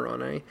 says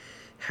Moroni,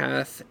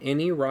 hath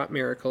any wrought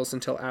miracles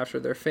until after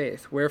their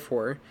faith.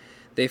 Wherefore,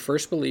 they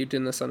first believed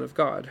in the Son of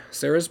God.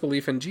 Sarah's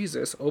belief in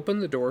Jesus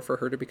opened the door for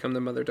her to become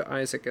the mother to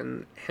Isaac,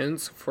 and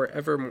hence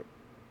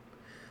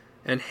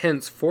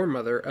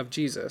foremother of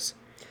Jesus.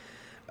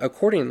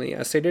 Accordingly,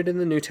 as stated in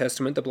the New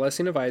Testament, the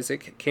blessing of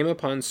Isaac came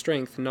upon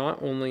strength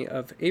not only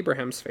of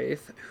Abraham's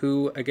faith,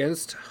 who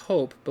against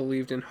hope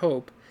believed in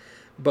hope,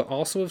 but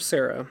also of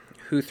Sarah,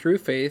 who through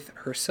faith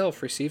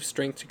herself received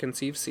strength to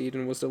conceive seed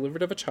and was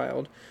delivered of a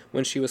child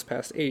when she was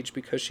past age,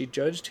 because she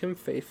judged him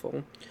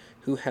faithful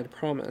who had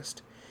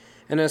promised.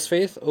 And as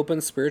faith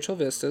opened spiritual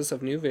vistas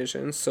of new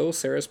visions, so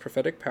Sarah's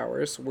prophetic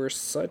powers were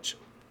such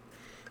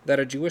that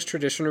a Jewish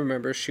tradition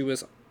remembers she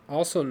was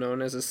also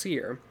known as a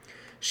seer.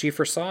 She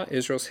foresaw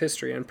Israel's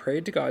history and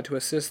prayed to God to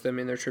assist them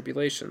in their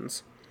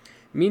tribulations.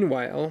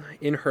 Meanwhile,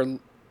 in her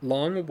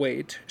long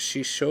wait,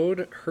 she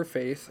showed her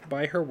faith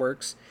by her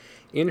works,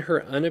 in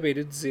her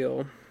unabated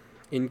zeal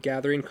in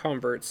gathering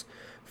converts,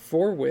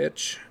 for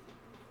which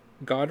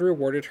God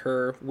rewarded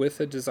her with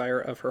the desire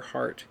of her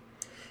heart.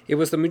 It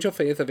was the mutual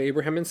faith of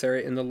Abraham and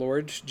Sarah in the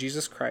Lord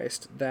Jesus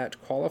Christ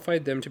that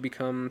qualified them to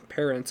become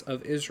parents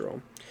of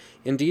Israel.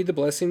 Indeed, the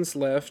blessings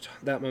left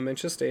that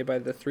momentous day by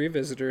the three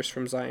visitors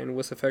from Zion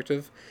was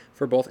effective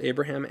for both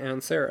Abraham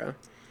and Sarah.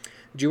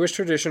 Jewish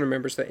tradition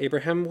remembers that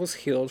Abraham was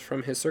healed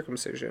from his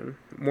circumcision.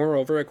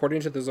 Moreover,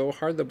 according to the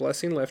Zohar, the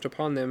blessing left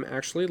upon them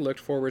actually looked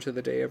forward to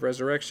the day of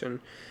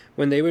resurrection,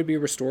 when they would be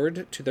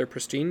restored to their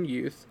pristine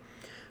youth.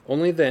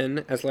 Only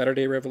then, as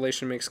latter-day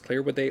revelation makes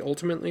clear, would they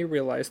ultimately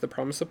realize the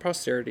promise of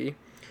posterity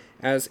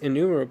as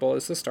innumerable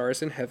as the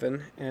stars in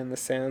heaven and the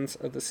sands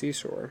of the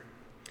seashore.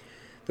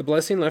 The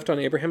blessing left on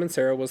Abraham and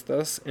Sarah was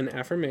thus an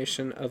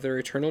affirmation of their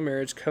eternal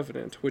marriage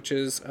covenant, which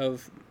is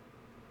of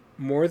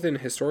more than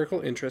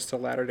historical interest to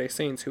Latter-day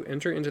Saints who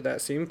enter into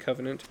that same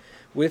covenant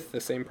with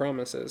the same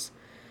promises.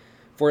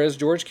 For as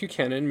George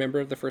Buchanan, member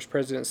of the First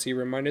Presidency,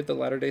 reminded the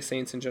Latter-day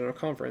Saints in General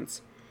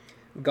Conference,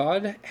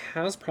 God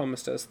has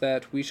promised us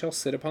that we shall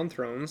sit upon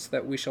thrones,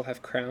 that we shall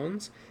have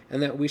crowns,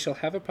 and that we shall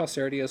have a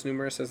posterity as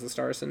numerous as the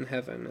stars in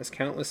heaven, as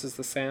countless as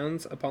the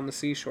sands upon the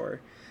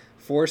seashore.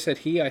 For, said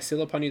he, I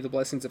seal upon you the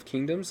blessings of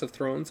kingdoms, of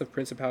thrones, of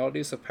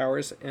principalities, of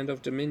powers, and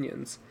of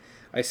dominions.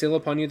 I seal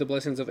upon you the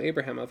blessings of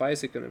Abraham, of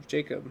Isaac, and of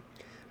Jacob.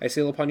 I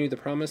seal upon you the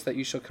promise that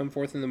you shall come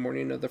forth in the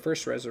morning of the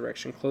first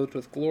resurrection, clothed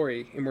with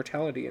glory,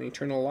 immortality, and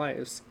eternal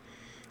lives.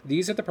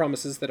 These are the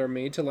promises that are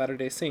made to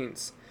Latter-day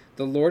Saints.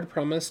 The Lord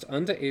promised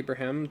unto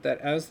Abraham that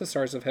as the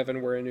stars of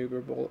heaven were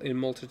innumerable in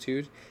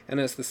multitude, and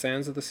as the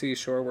sands of the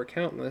seashore were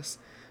countless,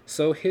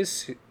 so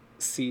his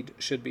seed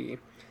should be.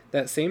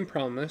 That same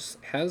promise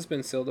has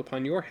been sealed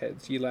upon your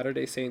heads, ye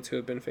Latter-day Saints who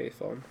have been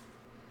faithful.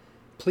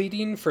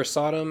 Pleading for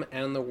Sodom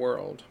and the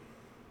world.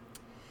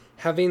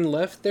 Having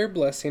left their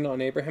blessing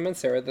on Abraham and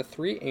Sarah, the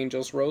three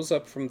angels rose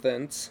up from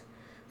thence,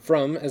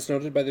 as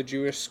noted by the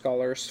Jewish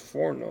scholars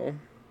Forno,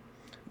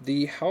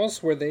 the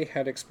house where they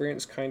had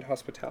experienced kind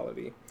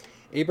hospitality.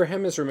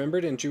 Abraham is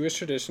remembered in Jewish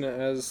tradition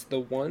as the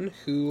one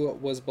who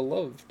was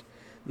beloved,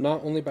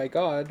 not only by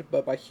God,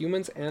 but by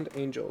humans and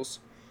angels.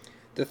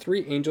 The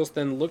three angels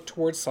then looked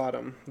towards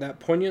Sodom. That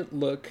poignant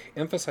look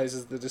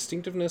emphasizes the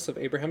distinctiveness of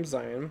Abraham's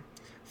Zion,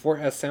 for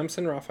as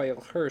Samson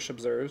Raphael Hirsch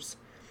observes,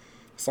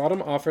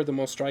 Sodom offered the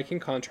most striking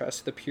contrast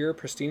to the pure,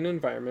 pristine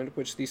environment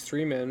which these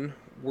three men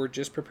were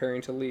just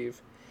preparing to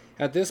leave.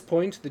 At this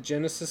point, the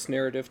Genesis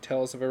narrative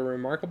tells of a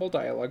remarkable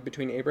dialogue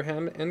between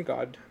Abraham and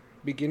God,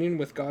 beginning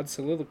with God's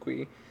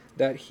soliloquy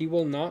that he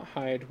will not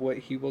hide what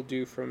he will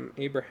do from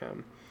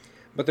Abraham.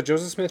 But the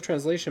Joseph Smith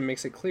translation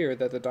makes it clear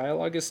that the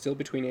dialogue is still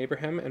between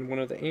Abraham and one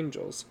of the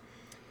angels.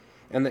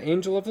 And the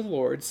angel of the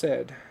Lord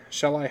said,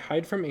 Shall I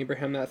hide from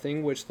Abraham that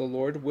thing which the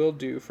Lord will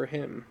do for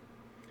him?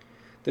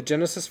 The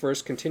Genesis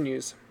verse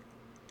continues,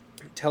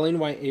 telling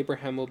why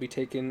Abraham will be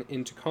taken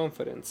into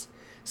confidence,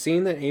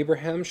 seeing that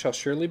Abraham shall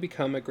surely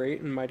become a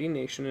great and mighty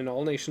nation, and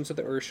all nations of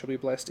the earth shall be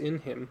blessed in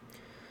him.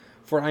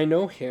 For I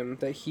know him,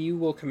 that he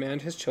will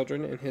command his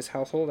children and his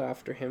household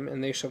after him,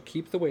 and they shall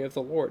keep the way of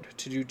the Lord,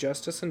 to do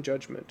justice and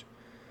judgment,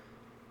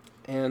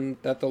 and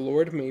that the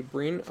Lord may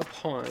bring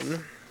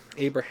upon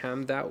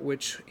Abraham that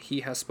which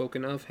he has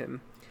spoken of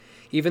him.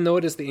 Even though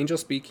it is the angel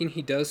speaking,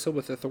 he does so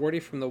with authority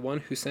from the one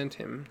who sent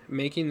him,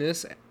 making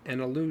this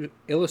an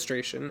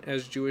illustration,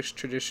 as Jewish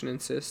tradition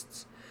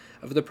insists,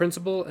 of the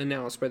principle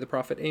announced by the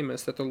prophet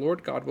Amos, that the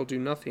Lord God will do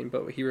nothing,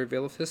 but he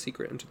revealeth his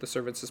secret unto the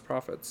servants his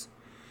prophets.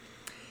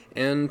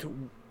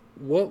 And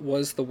what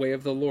was the way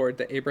of the Lord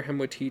that Abraham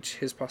would teach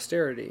his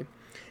posterity?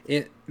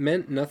 It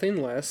meant nothing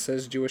less,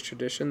 says Jewish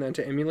tradition, than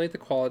to emulate the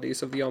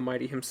qualities of the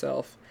Almighty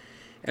himself.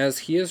 As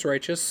he is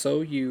righteous, so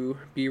you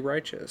be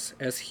righteous.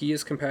 As he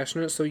is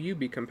compassionate, so you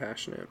be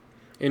compassionate.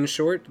 In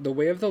short, the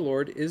way of the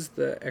Lord is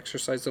the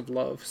exercise of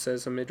love,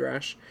 says a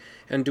midrash,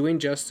 and doing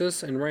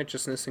justice and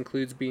righteousness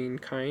includes being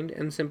kind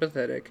and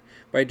sympathetic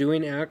by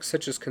doing acts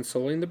such as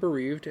consoling the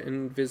bereaved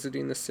and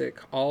visiting the sick,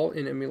 all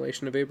in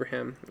emulation of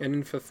Abraham and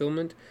in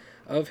fulfillment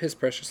of his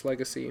precious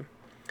legacy.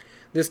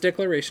 This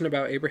declaration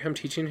about Abraham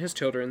teaching his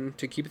children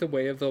to keep the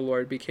way of the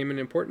Lord became an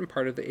important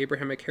part of the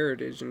Abrahamic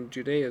heritage in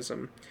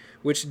Judaism,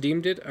 which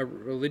deemed it a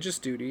religious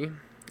duty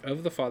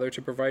of the father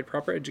to provide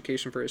proper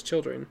education for his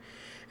children.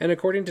 And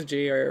according to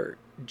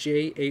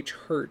J.H.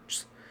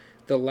 Hertz,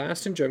 the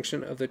last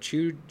injunction of the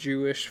true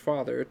Jewish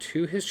father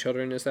to his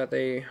children is that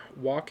they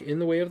walk in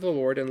the way of the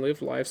Lord and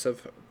live lives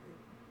of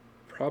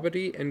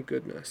probity and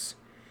goodness,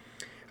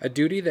 a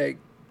duty that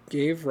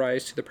gave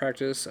rise to the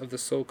practice of the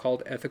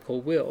so-called ethical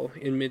will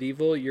in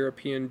medieval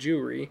European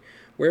Jewry,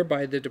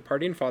 whereby the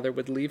departing father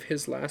would leave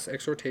his last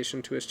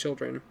exhortation to his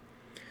children.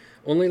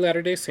 Only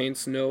Latter-day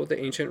Saints know the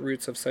ancient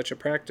roots of such a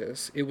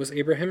practice. It was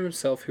Abraham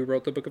himself who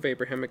wrote the Book of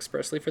Abraham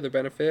expressly for the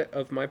benefit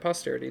of my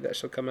posterity that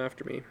shall come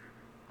after me.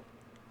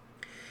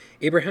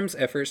 Abraham's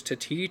efforts to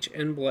teach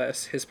and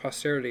bless his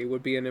posterity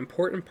would be an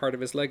important part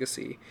of his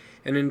legacy,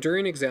 an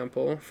enduring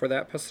example for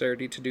that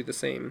posterity to do the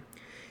same.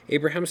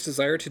 Abraham's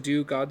desire to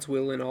do God's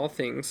will in all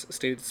things,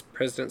 stated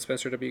President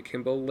Spencer W.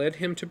 Kimball, led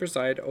him to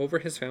preside over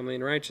his family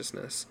in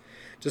righteousness.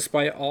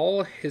 Despite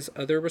all his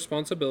other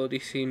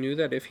responsibilities, he knew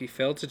that if he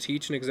failed to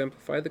teach and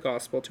exemplify the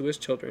gospel to his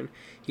children,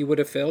 he would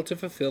have failed to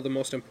fulfill the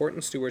most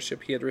important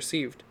stewardship he had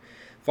received.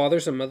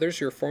 Fathers and mothers,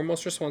 your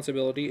foremost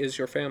responsibility is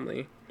your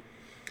family.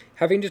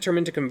 Having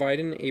determined to confide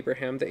in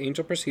Abraham, the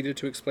angel proceeded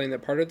to explain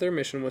that part of their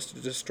mission was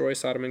to destroy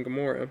Sodom and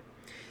Gomorrah,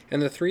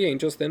 and the three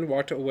angels then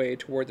walked away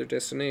toward their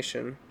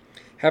destination.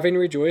 Having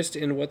rejoiced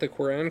in what the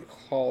Quran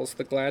calls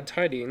the glad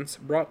tidings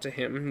brought to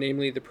him,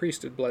 namely the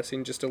priesthood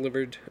blessing just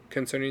delivered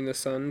concerning the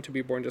son to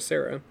be born to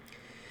Sarah,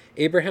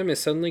 Abraham is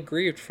suddenly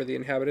grieved for the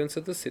inhabitants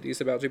of the cities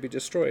about to be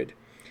destroyed.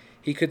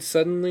 He could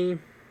suddenly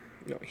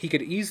No, he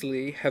could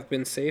easily have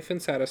been safe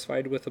and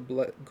satisfied with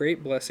the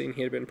great blessing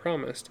he had been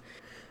promised,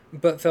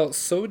 but felt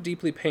so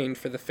deeply pained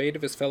for the fate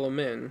of his fellow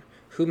men,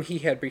 whom he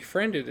had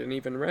befriended and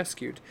even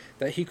rescued,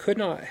 that he could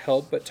not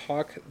help but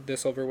talk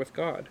this over with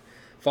God.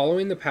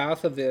 Following the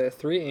path of the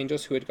three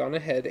angels who had gone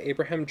ahead,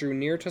 Abraham drew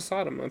near to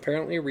Sodom,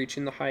 apparently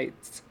reaching the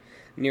heights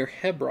near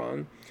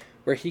Hebron,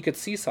 where he could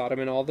see Sodom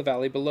and all the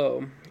valley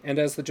below, and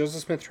as the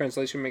Joseph Smith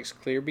translation makes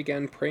clear,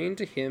 began praying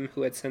to him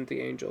who had sent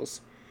the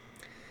angels.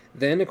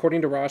 Then,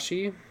 according to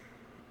Rashi,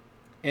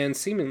 and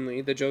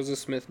seemingly the Joseph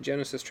Smith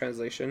Genesis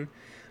translation,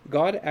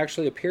 God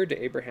actually appeared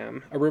to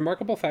Abraham, a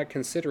remarkable fact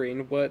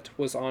considering what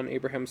was on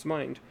Abraham's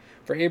mind,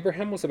 for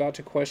Abraham was about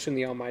to question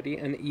the Almighty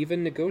and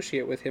even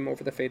negotiate with him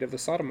over the fate of the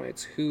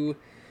Sodomites, who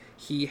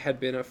he had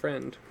been a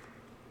friend.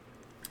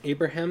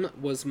 Abraham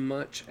was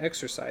much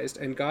exercised,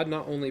 and God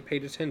not only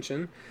paid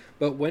attention,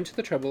 but went to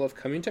the trouble of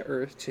coming to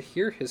earth to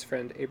hear his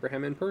friend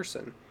Abraham in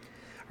person.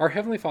 Our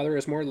Heavenly Father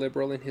is more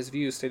liberal in his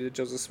views, stated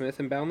Joseph Smith,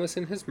 and boundless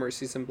in his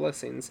mercies and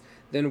blessings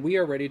than we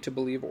are ready to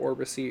believe or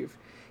receive.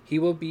 He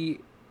will be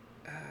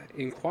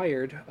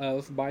inquired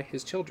of by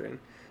his children.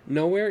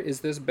 Nowhere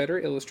is this better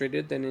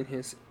illustrated than in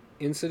his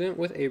incident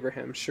with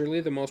Abraham, surely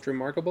the most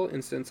remarkable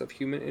instance of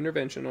human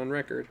intervention on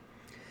record.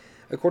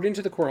 According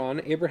to the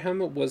Quran,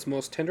 Abraham was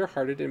most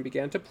tender-hearted and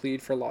began to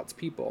plead for Lot's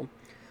people,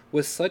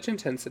 with such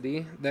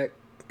intensity that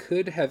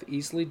could have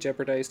easily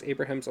jeopardized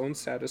Abraham's own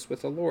status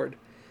with the Lord.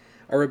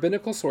 A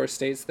rabbinical source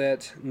states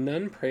that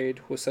none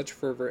prayed with such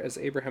fervor as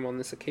Abraham on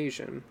this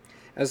occasion.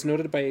 As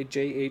noted by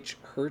J.H.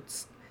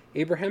 Hertz,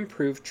 Abraham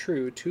proved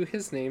true to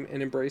his name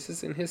and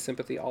embraces in his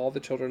sympathy all the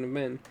children of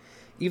men.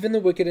 Even the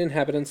wicked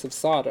inhabitants of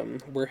Sodom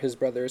were his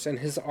brothers, and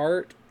his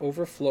heart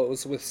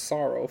overflows with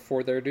sorrow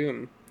for their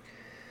doom.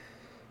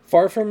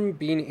 Far from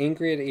being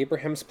angry at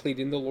Abraham's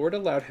pleading, the Lord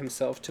allowed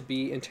himself to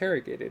be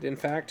interrogated. In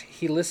fact,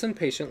 he listened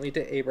patiently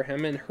to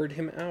Abraham and heard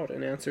him out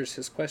and answers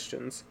his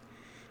questions.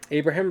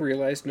 Abraham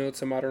realized,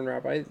 notes a modern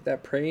rabbi,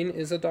 that praying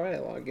is a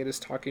dialogue. It is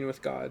talking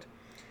with God.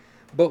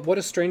 But what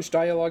a strange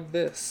dialogue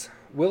this!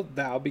 Wilt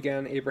thou,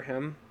 began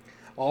Abraham,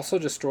 also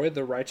destroy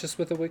the righteous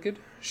with the wicked?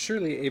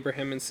 Surely,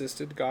 Abraham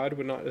insisted, God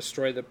would not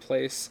destroy the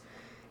place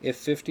if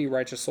 50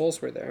 righteous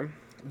souls were there.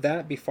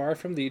 That be far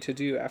from thee to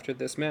do after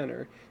this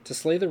manner, to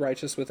slay the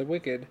righteous with the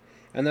wicked,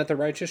 and that the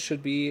righteous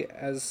should be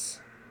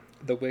as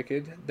the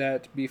wicked,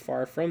 that be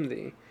far from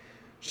thee.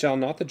 Shall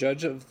not the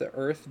judge of the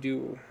earth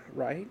do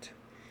right?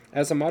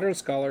 As a modern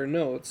scholar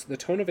notes, the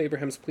tone of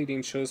Abraham's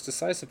pleading shows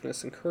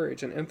decisiveness and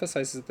courage and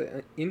emphasizes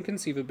the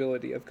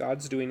inconceivability of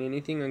God's doing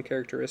anything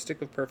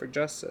uncharacteristic of perfect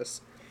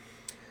justice.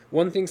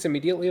 One thinks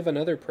immediately of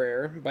another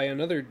prayer by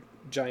another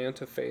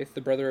giant of faith,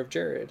 the brother of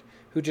Jared,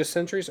 who just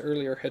centuries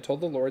earlier had told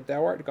the Lord,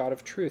 Thou art God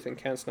of truth and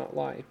canst not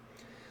lie.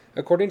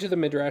 According to the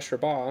Midrash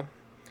Rabbah,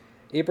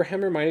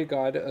 Abraham reminded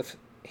God of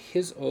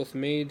his oath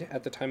made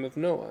at the time of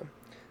Noah.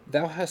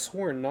 Thou hast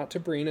sworn not to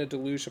bring a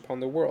deluge upon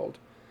the world.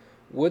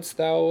 Wouldst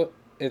thou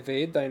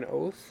evade thine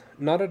oath?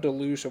 Not a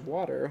deluge of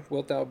water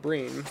wilt thou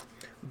bring,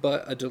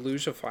 but a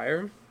deluge of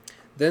fire?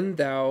 Then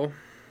thou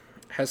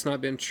hast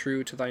not been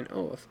true to thine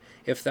oath.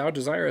 If thou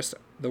desirest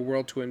the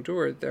world to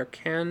endure, there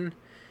can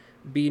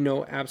be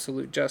no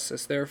absolute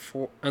justice.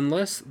 Therefore,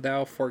 unless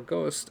thou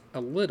foregoest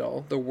a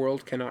little, the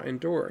world cannot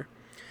endure.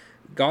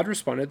 God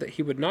responded that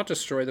he would not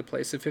destroy the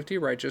place if 50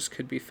 righteous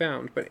could be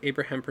found, but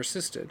Abraham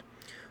persisted.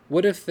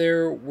 What if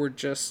there were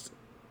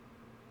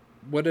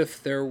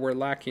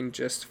lacking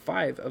just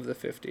 5 of the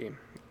 50?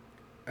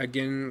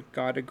 Again,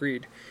 God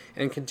agreed.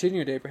 And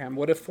continued Abraham,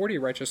 what if 40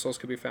 righteous souls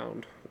could be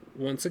found?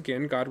 Once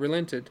again, God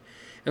relented.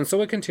 And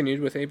so it continued,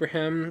 with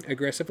Abraham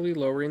aggressively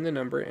lowering the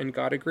number and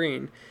God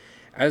agreeing,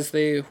 as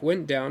they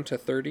went down to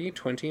 30,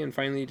 20, and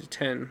finally to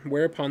 10,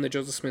 whereupon the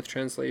Joseph Smith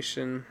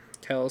translation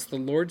tells, the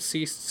Lord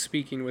ceased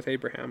speaking with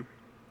Abraham.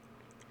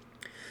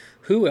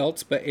 Who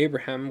else but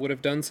Abraham would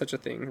have done such a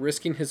thing,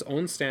 risking his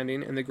own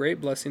standing and the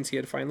great blessings he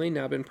had finally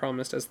now been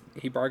promised as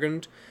he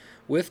bargained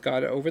with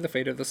God over the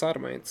fate of the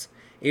Sodomites?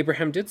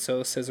 Abraham did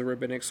so, says a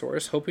rabbinic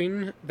source,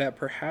 hoping that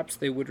perhaps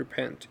they would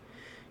repent.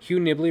 Hugh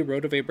Nibley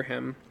wrote of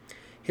Abraham,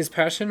 his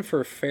passion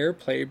for fair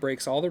play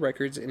breaks all the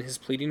records in his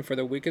pleading for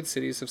the wicked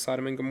cities of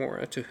Sodom and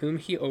Gomorrah, to whom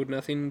he owed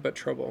nothing but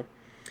trouble.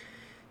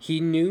 He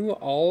knew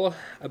all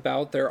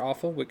about their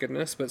awful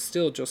wickedness, but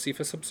still,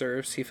 Josephus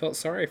observes, he felt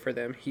sorry for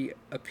them. He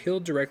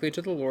appealed directly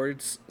to the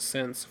Lord's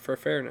sense for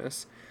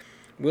fairness.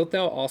 Wilt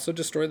thou also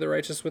destroy the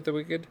righteous with the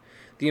wicked?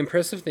 The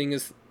impressive thing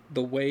is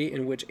the way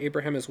in which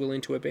Abraham is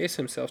willing to abase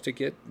himself to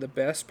get the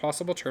best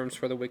possible terms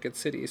for the wicked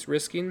cities,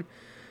 risking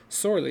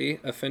sorely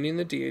offending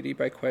the deity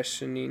by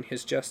questioning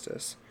his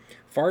justice.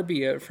 Far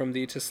be it from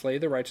thee to slay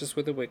the righteous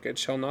with the wicked.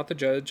 Shall not the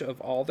judge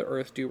of all the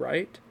earth do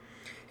right?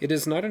 It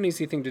is not an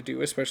easy thing to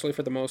do, especially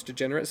for the most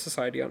degenerate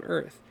society on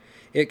earth.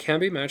 It can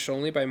be matched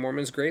only by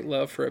Mormon's great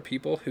love for a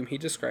people whom he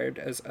described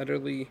as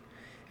utterly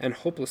and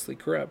hopelessly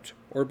corrupt,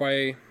 or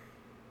by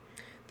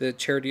the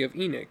charity of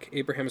Enoch,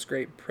 Abraham's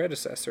great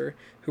predecessor,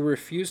 who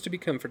refused to be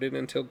comforted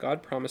until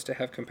God promised to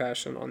have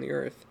compassion on the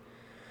earth.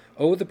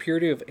 Oh, the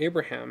purity of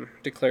Abraham,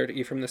 declared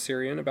Ephraim the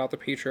Syrian about the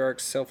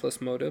patriarch's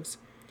selfless motives.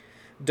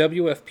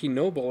 W.F.P.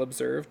 Noble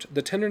observed,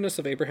 "The tenderness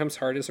of Abraham's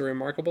heart is as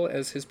remarkable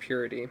as his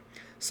purity.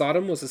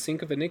 Sodom was a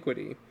sink of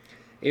iniquity.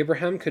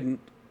 Abraham could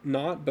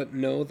not but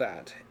know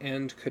that,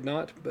 and could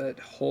not but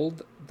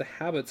hold the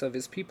habits of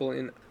his people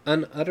in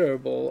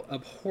unutterable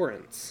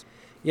abhorrence.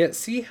 Yet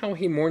see how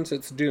he mourns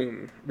its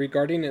doom,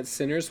 regarding its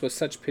sinners with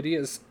such pity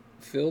as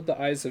filled the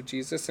eyes of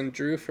Jesus and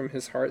drew from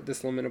his heart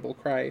this lamentable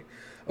cry,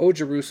 O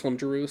Jerusalem,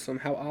 Jerusalem,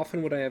 how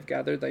often would I have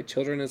gathered thy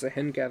children as a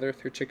hen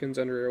gathereth her chickens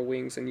under her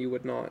wings, and you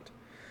would not."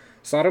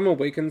 Sodom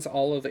awakens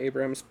all of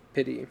Abraham's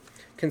pity.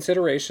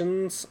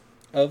 Considerations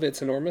of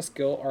its enormous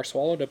guilt are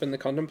swallowed up in the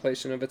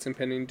contemplation of its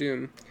impending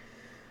doom.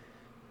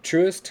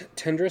 Truest,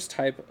 tenderest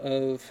type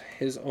of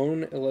his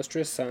own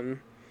illustrious son,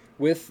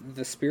 with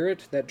the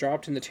spirit that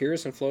dropped in the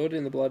tears and flowed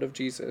in the blood of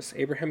Jesus,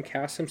 Abraham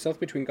casts himself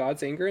between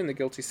God's anger and the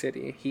guilty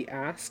city. He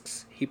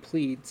asks, he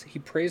pleads, he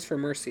prays for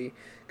mercy,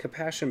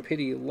 compassion,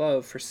 pity,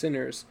 love for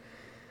sinners.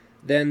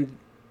 Then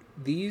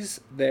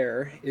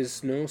there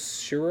is no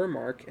surer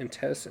mark and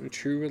test in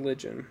true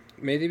religion.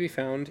 May they be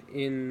found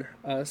in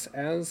us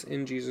as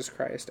in Jesus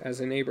Christ,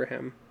 as in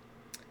Abraham.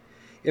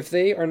 If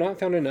they are not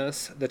found in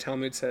us, the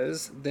Talmud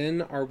says,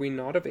 then are we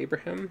not of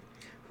Abraham?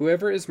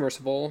 Whoever is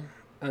merciful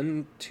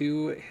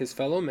unto his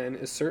fellow men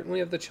is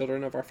certainly of the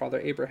children of our father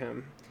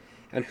Abraham,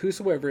 and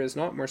whosoever is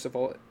not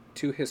merciful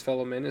to his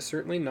fellow men is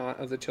certainly not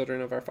of the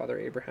children of our father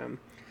Abraham.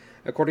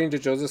 According to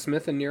Joseph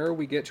Smith, the nearer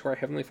we get to our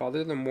Heavenly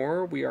Father, the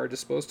more we are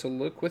disposed to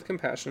look with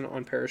compassion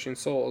on perishing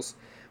souls.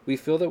 We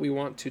feel that we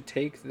want to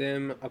take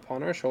them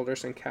upon our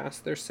shoulders and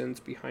cast their sins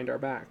behind our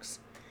backs.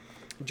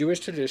 Jewish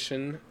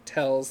tradition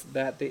tells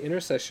that the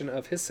intercession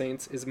of his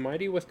saints is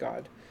mighty with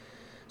God.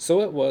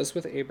 So it was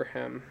with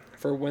Abraham,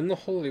 for when the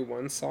Holy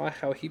One saw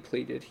how he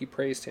pleaded, he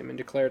praised him and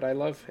declared, I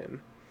love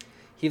him.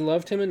 He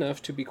loved him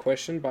enough to be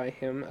questioned by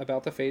him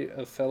about the fate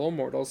of fellow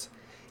mortals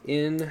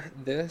in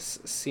this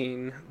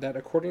scene that,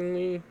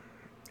 according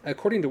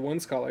to one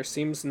scholar,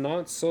 seems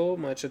not so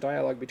much a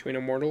dialogue between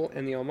a mortal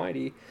and the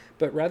Almighty,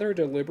 but rather a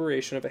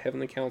deliberation of a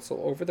heavenly council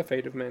over the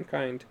fate of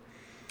mankind.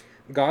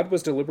 God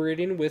was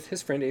deliberating with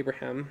his friend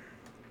Abraham,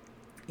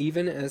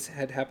 even as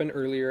had happened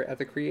earlier at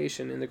the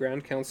creation in the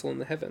grand council in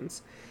the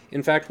heavens.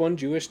 In fact, one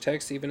Jewish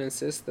text even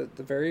insists that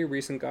the very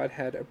reason God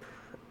had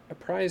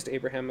apprised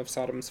Abraham of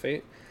Sodom's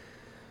fate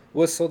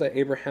was so that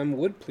Abraham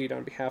would plead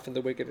on behalf of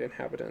the wicked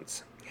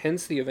inhabitants.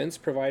 Hence, the events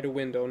provide a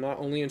window not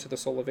only into the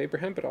soul of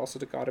Abraham, but also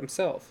to God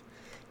himself.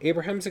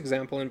 Abraham's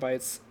example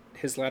invites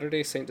his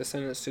Latter-day Saint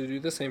descendants to do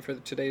the same for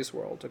today's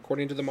world,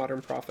 according to the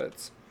modern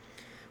prophets.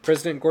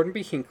 President Gordon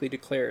B. Hinckley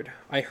declared,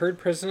 I heard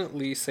President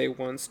Lee say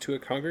once to a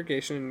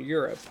congregation in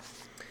Europe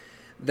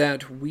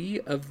that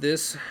we of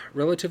this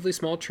relatively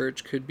small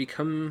church could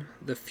become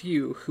the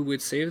few who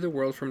would save the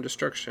world from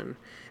destruction,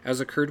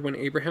 as occurred when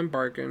Abraham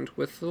bargained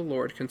with the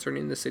Lord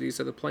concerning the cities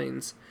of the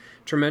plains.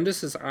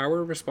 Tremendous is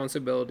our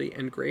responsibility,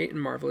 and great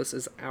and marvelous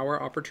is our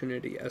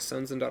opportunity as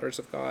sons and daughters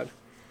of God.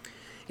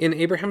 In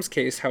Abraham's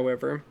case,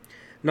 however,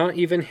 not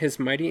even his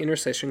mighty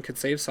intercession could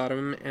save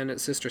Sodom and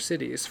its sister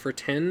cities, for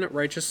 10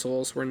 righteous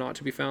souls were not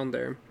to be found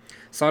there.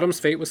 Sodom's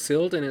fate was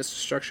sealed, and its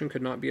destruction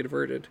could not be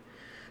averted.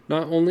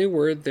 Not only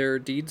were their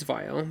deeds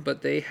vile,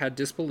 but they had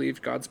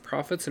disbelieved God's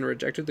prophets and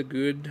rejected the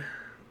good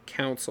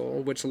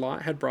counsel which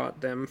Lot had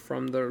brought them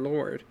from their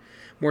Lord.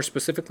 More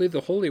specifically,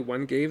 the Holy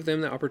One gave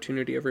them the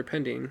opportunity of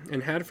repenting,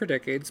 and had for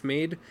decades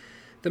made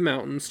the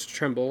mountains to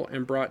tremble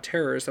and brought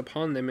terrors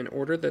upon them in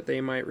order that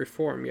they might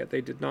reform, yet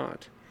they did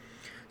not.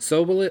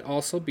 So will it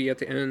also be at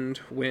the end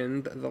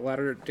when, the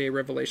latter-day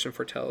revelation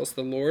foretells,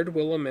 the Lord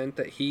will lament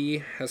that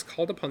he has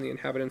called upon the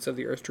inhabitants of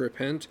the earth to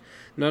repent,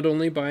 not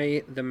only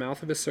by the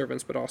mouth of his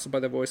servants, but also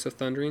by the voice of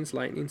thunderings,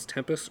 lightnings,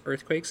 tempests,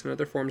 earthquakes, and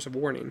other forms of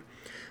warning,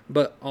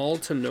 but all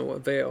to no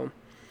avail.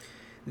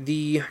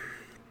 The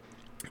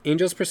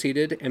angels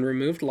proceeded and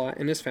removed Lot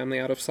and his family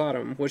out of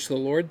Sodom, which the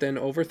Lord then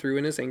overthrew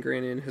in his anger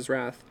and in his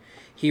wrath.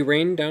 He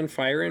rained down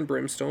fire and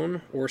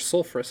brimstone, or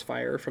sulphurous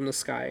fire, from the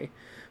sky,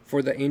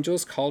 for the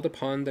angels called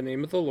upon the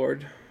name of the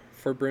Lord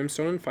for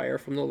brimstone and fire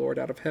from the Lord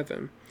out of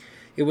heaven.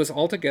 It was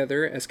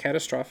altogether as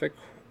catastrophic,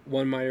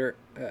 one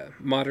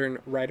modern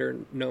writer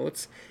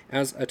notes,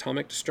 as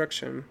atomic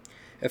destruction,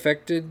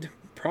 affected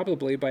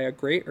probably by a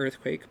great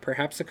earthquake,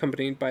 perhaps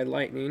accompanied by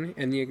lightning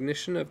and the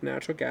ignition of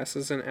natural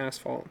gases and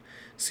asphalt,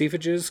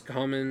 sievages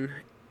common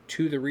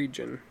to the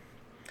region.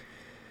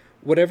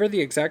 Whatever the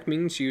exact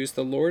means used,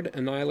 the Lord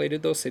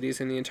annihilated those cities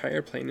and the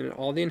entire plain and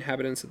all the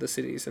inhabitants of the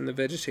cities and the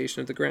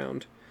vegetation of the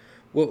ground.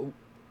 What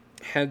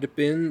had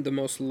been the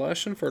most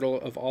lush and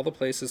fertile of all the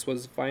places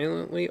was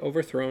violently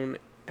overthrown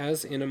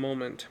as in a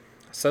moment,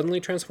 suddenly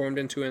transformed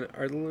into an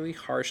utterly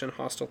harsh and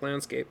hostile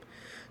landscape.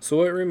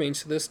 So it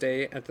remains to this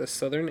day at the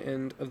southern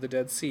end of the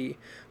Dead Sea,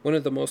 one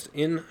of the most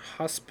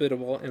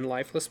inhospitable and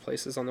lifeless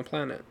places on the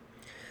planet.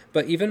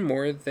 But even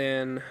more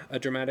than a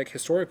dramatic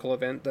historical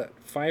event, the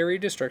fiery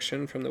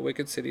destruction from the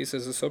wicked cities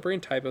is a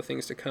sobering type of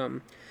things to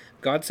come.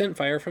 God sent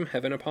fire from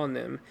heaven upon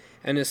them,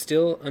 and is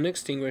still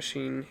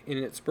unextinguishing in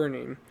its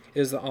burning. It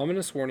is the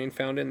ominous warning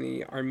found in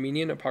the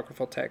Armenian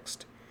apocryphal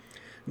text.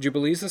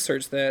 Jubilees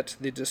asserts that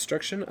the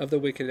destruction of the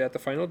wicked at the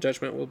final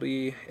judgment will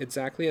be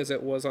exactly as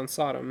it was on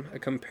Sodom, a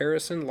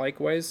comparison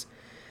likewise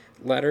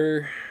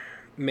latter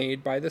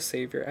made by the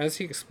Savior as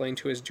he explained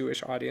to his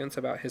Jewish audience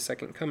about his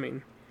second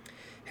coming.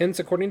 Hence,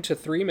 according to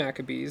 3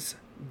 Maccabees,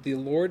 the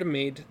Lord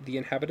made the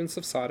inhabitants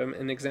of Sodom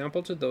an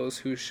example to those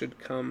who should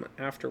come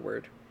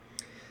afterward.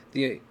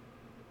 The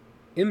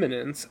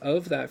imminence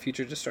of that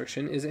future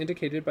destruction is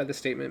indicated by the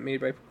statement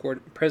made by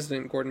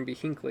President Gordon B.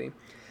 Hinckley,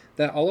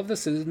 that all of the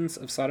sins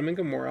of Sodom and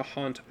Gomorrah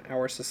haunt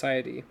our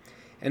society,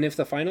 and if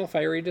the final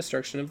fiery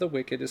destruction of the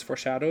wicked is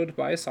foreshadowed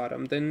by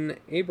Sodom, then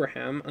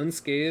Abraham,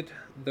 unscathed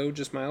though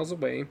just miles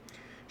away,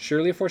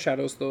 surely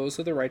foreshadows those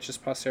of the righteous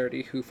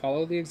posterity who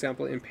follow the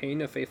example in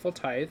paying a faithful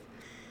tithe,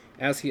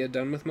 as he had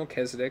done with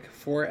Melchizedek,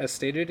 for as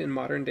stated in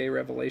modern-day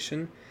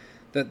Revelation,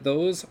 that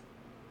those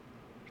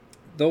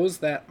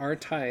that are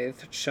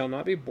tithed shall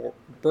not be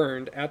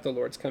burned at the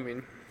Lord's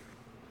coming.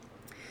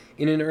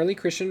 In an early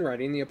Christian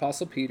writing, the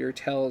Apostle Peter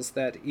tells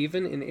that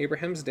even in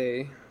Abraham's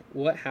day,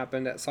 what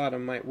happened at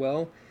Sodom might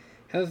well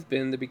have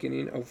been the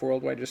beginning of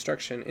worldwide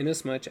destruction,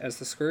 inasmuch as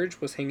the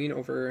scourge was hanging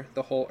over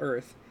the whole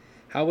earth.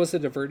 How was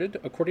it averted?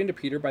 According to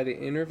Peter, by the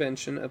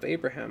intervention of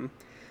Abraham,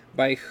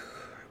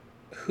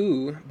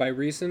 who, by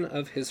reason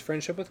of his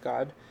friendship with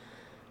God,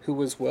 who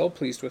was well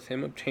pleased with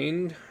him,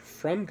 obtained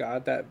from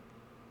God that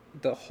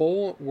the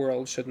whole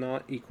world should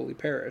not equally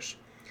perish.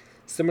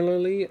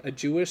 Similarly, a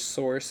Jewish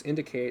source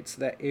indicates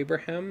that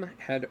Abraham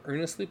had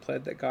earnestly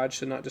pled that God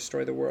should not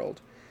destroy the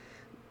world.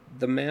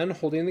 The man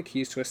holding the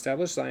keys to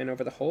establish Zion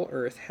over the whole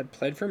earth had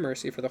pled for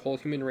mercy for the whole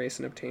human race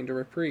and obtained a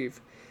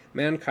reprieve.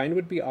 Mankind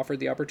would be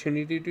offered the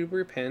opportunity to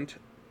repent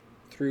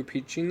through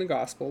preaching the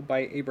gospel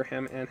by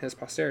Abraham and his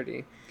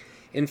posterity.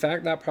 In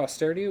fact, that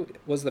posterity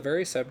was the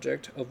very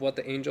subject of what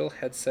the angel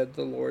had said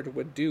the Lord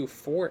would do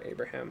for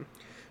Abraham.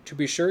 To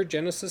be sure,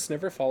 Genesis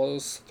never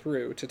follows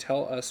through to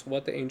tell us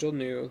what the angel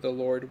knew the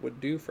Lord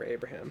would do for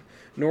Abraham,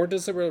 nor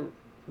does it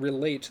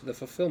relate the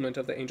fulfillment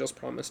of the angel's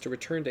promise to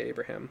return to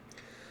Abraham.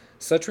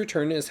 Such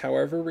return is,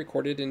 however,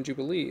 recorded in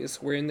Jubilees,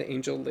 wherein the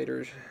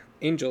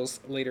angels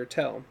later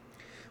tell,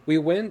 "We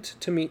went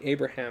to meet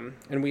Abraham,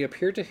 and we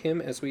appeared to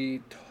him as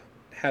we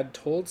had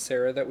told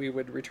Sarah that we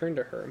would return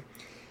to her.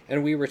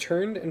 And we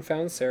returned and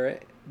found Sarah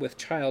with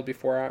child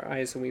before our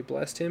eyes, and we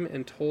blessed him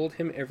and told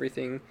him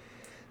everything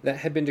that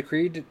had been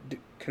decreed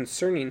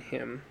concerning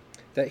him,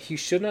 that he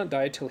should not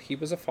die till he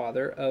was a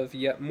father of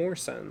yet more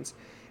sons,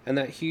 and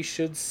that he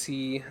should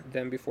see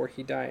them before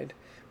he died,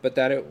 but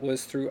that it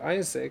was through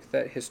Isaac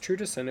that his true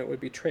descendant would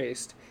be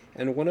traced,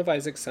 and one of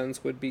Isaac's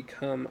sons would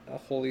become a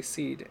holy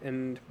seed,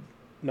 and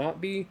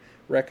not be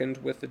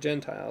reckoned with the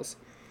Gentiles.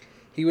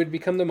 He would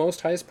become the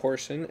Most High's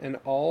portion, and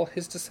all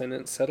his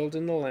descendants settled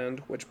in the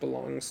land which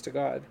belongs to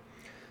God,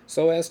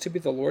 so as to be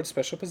the Lord's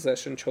special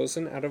possession,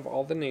 chosen out of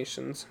all the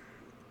nations,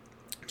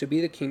 to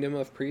be the kingdom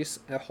of priests,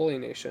 a holy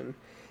nation.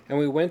 And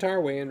we went our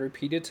way and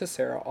repeated to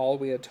Sarah all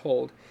we had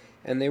told,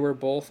 and they were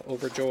both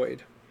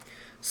overjoyed."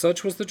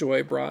 Such was the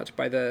joy brought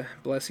by the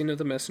blessing of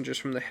the messengers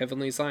from the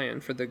heavenly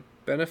Zion, for the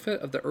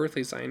benefit of the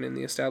earthly Zion and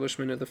the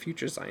establishment of the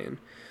future Zion,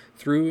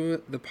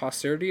 through the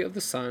posterity of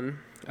the Son,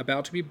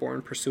 about to be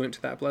born pursuant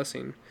to that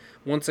blessing.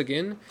 Once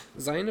again,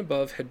 Zion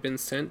above had been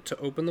sent to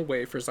open the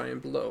way for Zion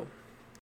below.